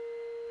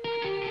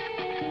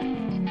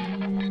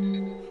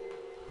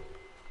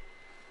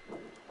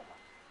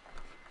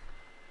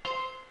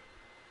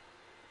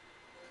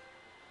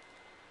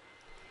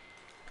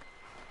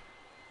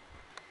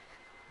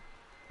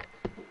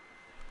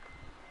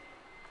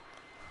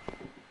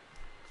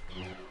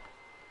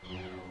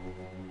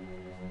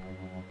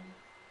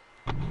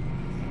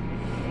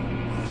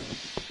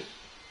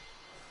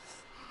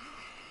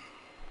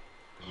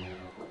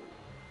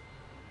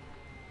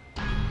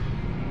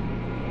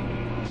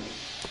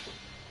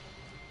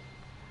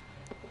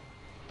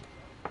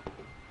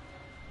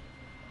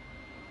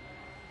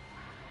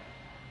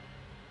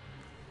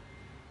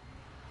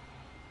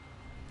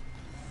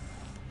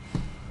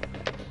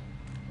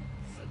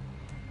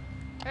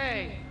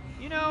 Hey,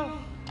 you know...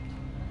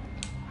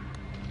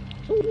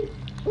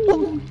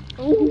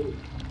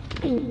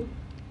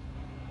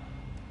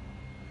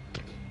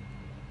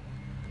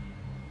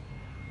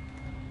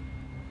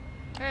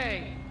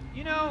 Hey,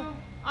 you know,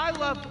 I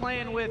love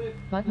playing with...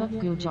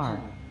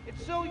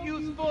 It's so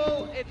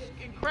youthful, it's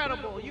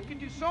incredible. You can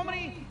do so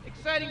many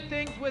exciting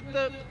things with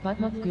the...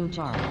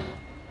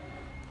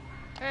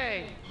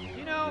 Hey,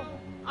 you know,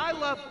 I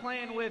love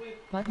playing with...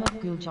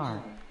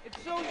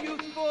 It's so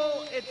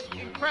youthful, it's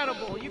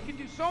incredible. You can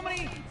do so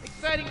many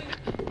exciting...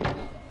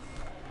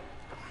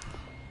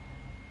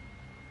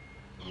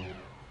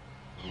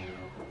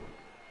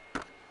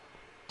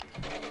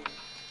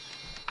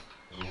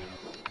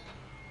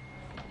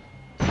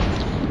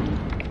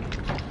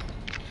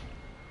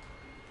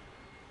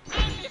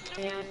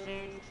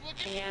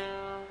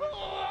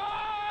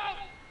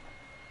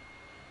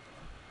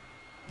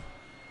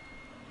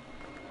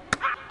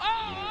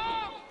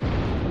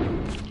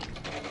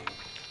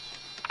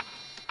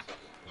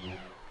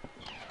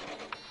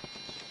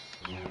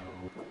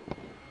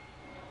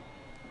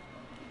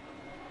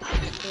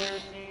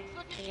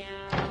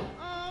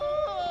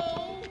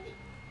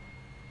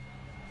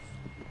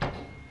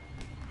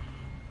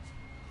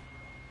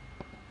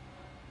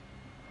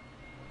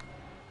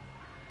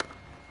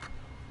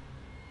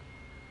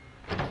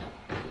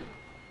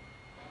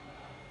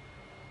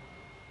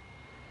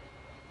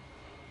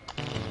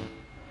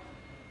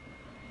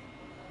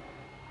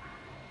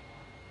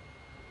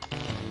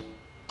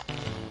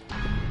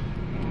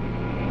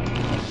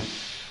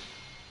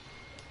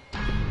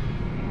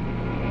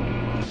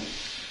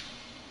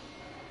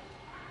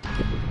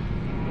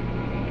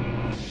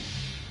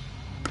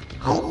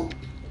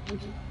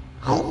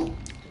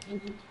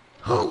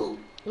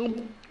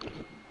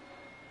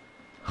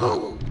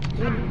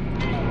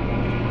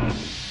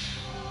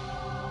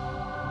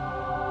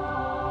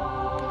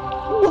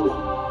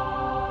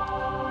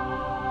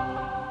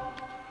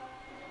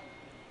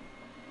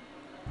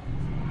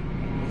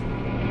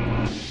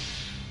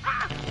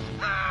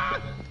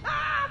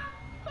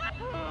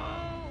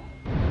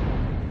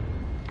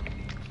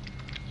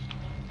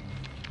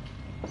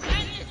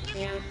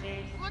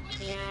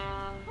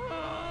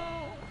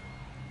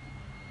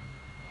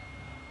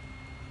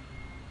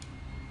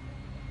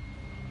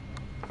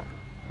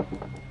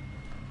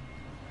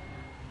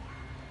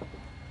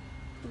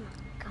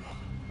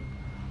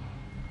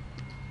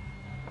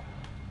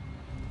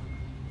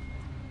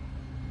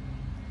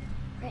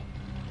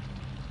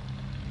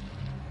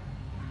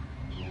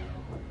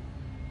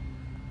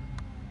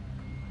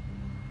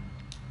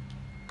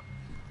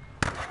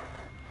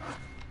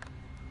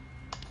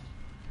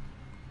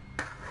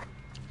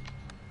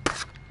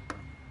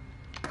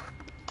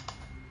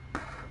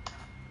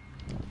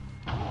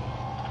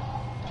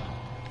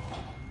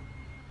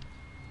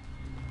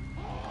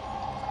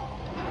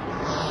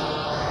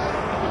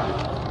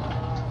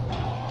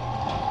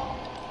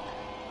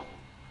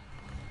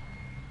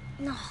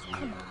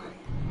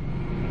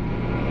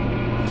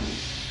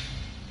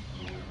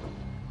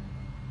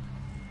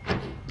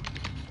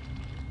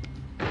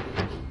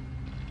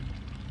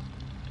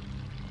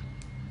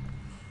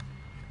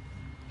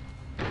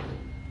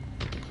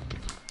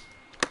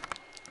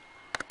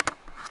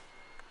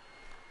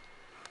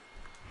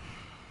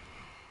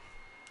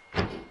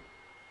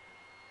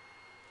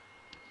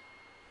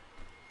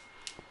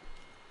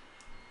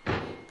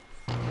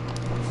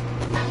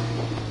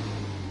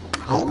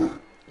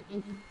 Come.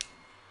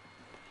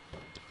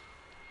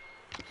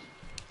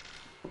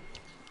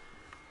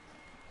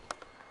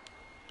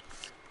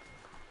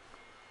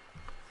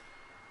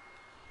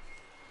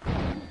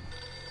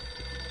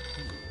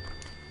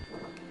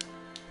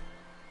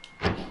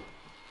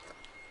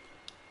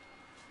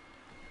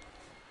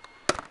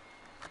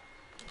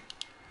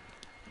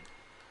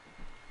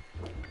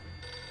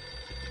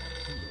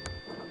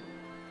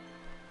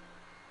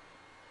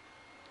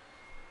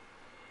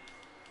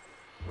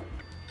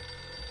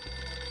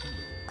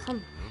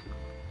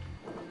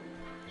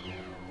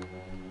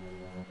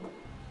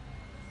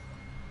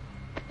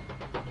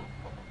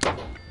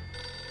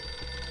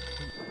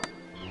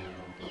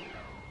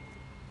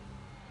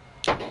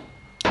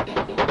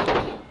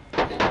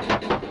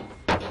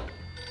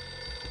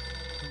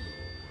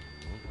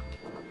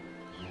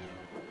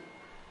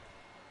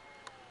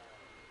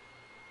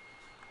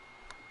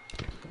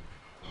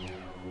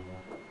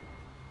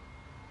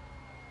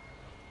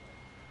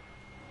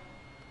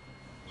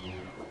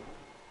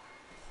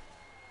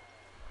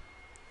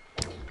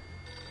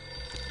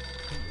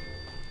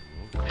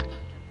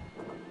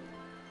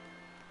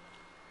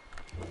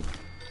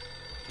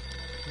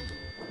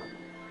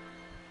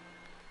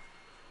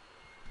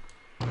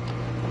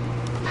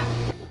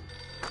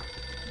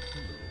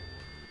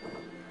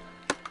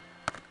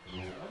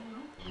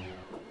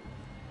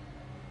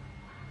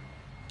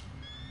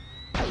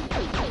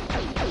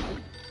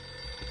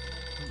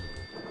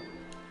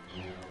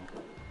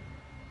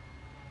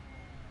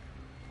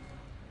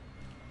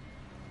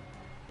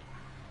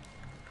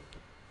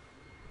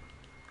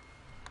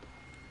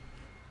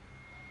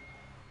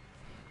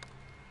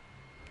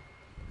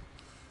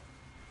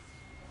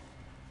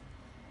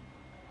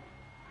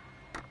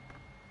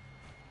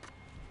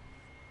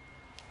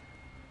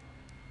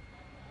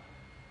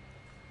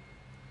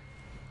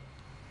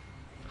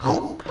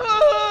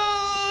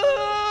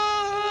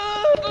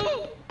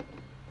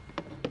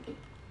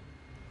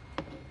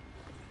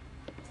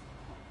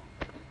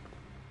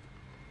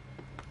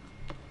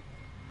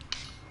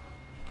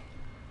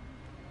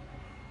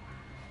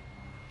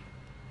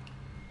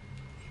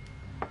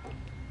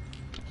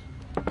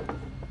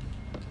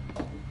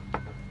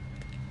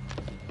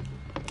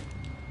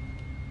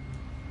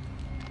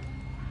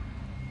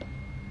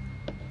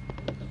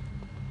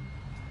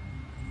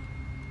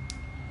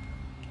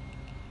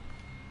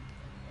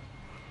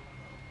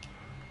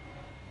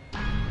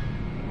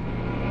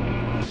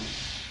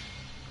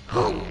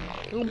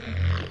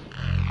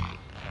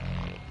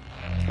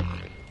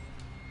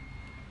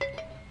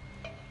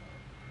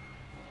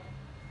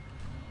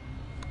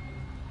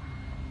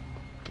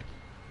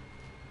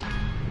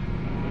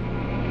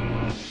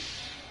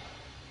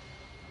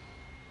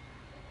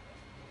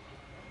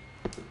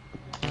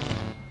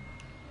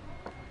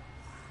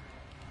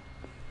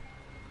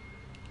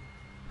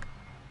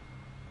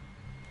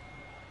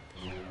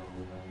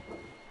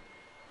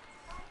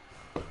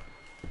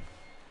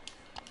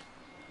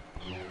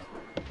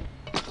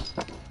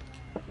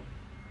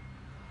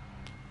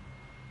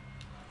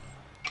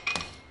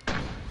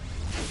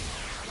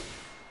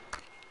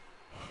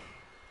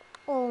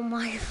 Oh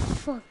my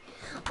fuck.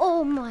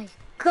 Oh my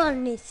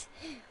goodness.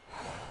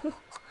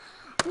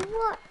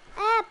 What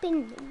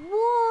happened?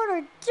 What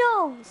are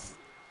those?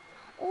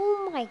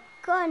 Oh my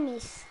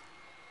goodness.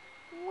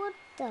 What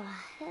the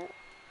hell?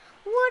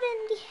 What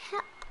in the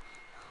hell?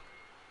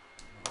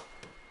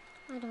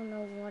 I don't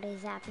know what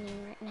is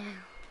happening right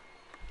now.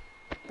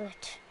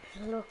 But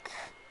look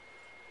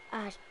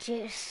at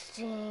this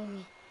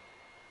thing.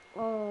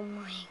 Oh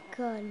my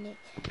goodness.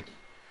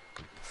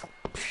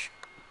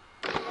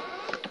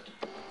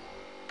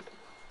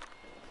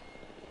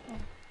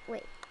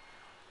 Wait.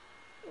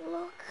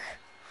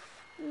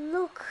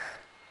 Look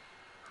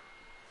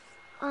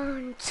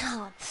on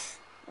top.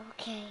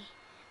 Okay.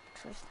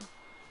 First,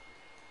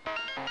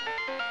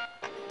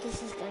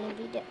 this is gonna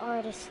be the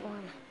hardest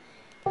one.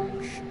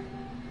 I'm sure.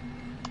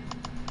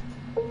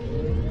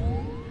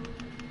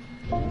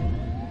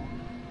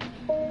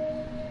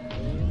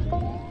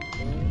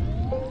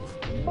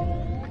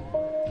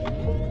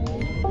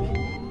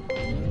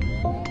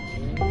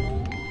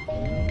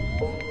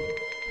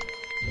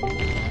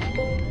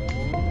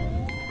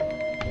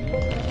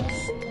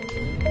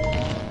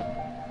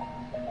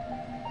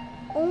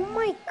 Oh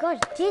my god,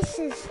 this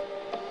is so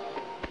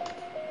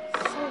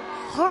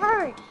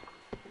hard.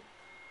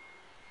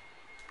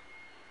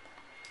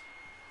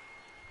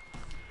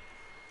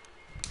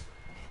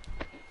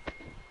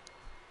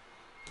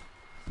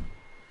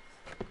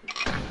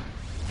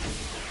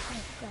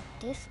 I've got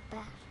this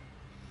bad.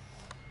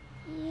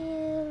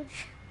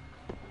 Huge.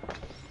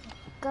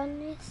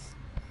 Goodness.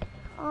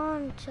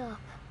 On top.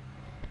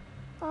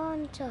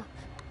 On top.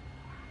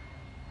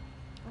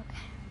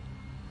 Okay.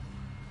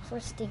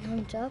 First thing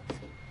on top.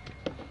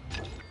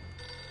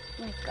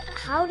 Oh my god,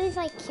 how did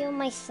I kill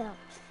myself?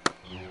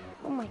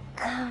 Oh my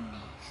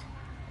goodness.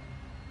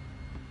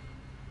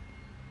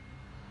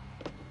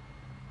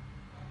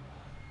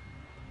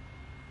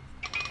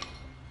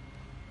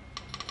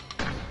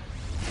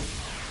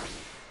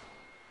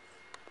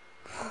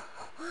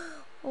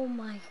 Oh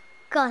my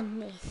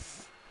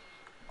goodness.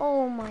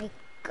 Oh my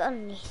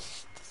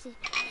goodness. This is...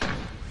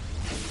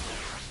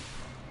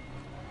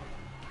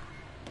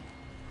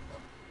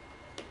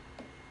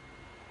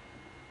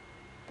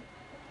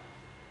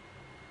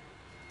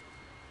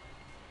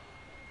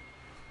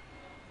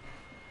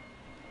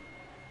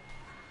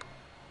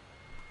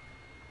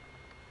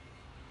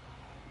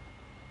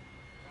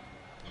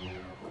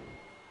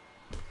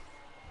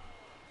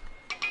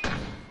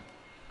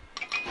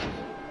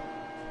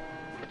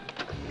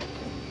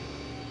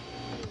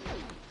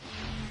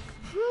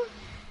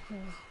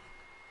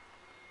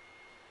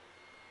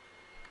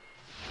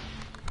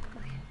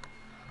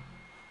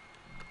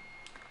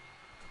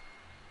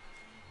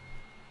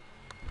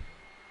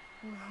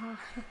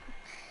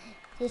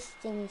 This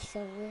thing is so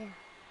weird.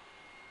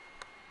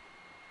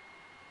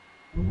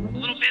 A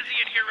little busy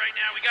in here right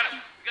now. We got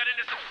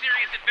into some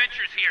serious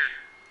adventures here.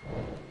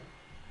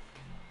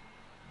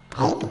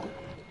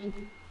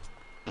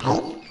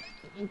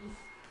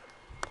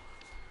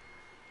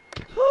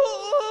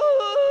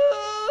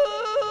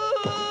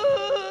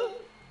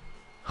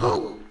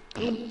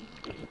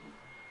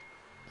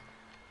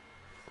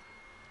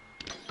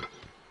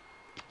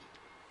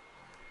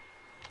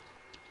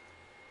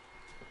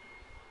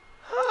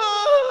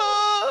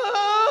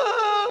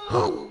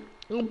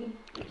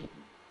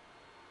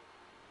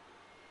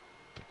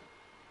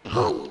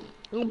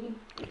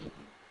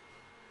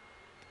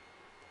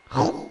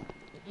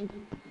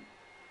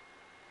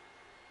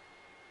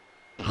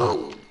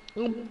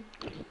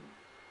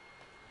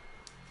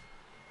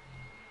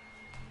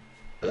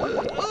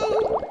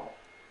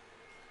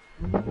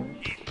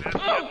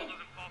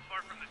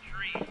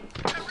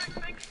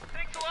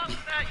 Thanks a lot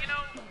for that, you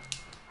know,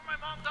 for my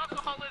mom's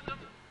alcoholism.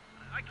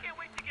 I can't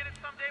wait to get it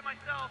someday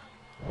myself.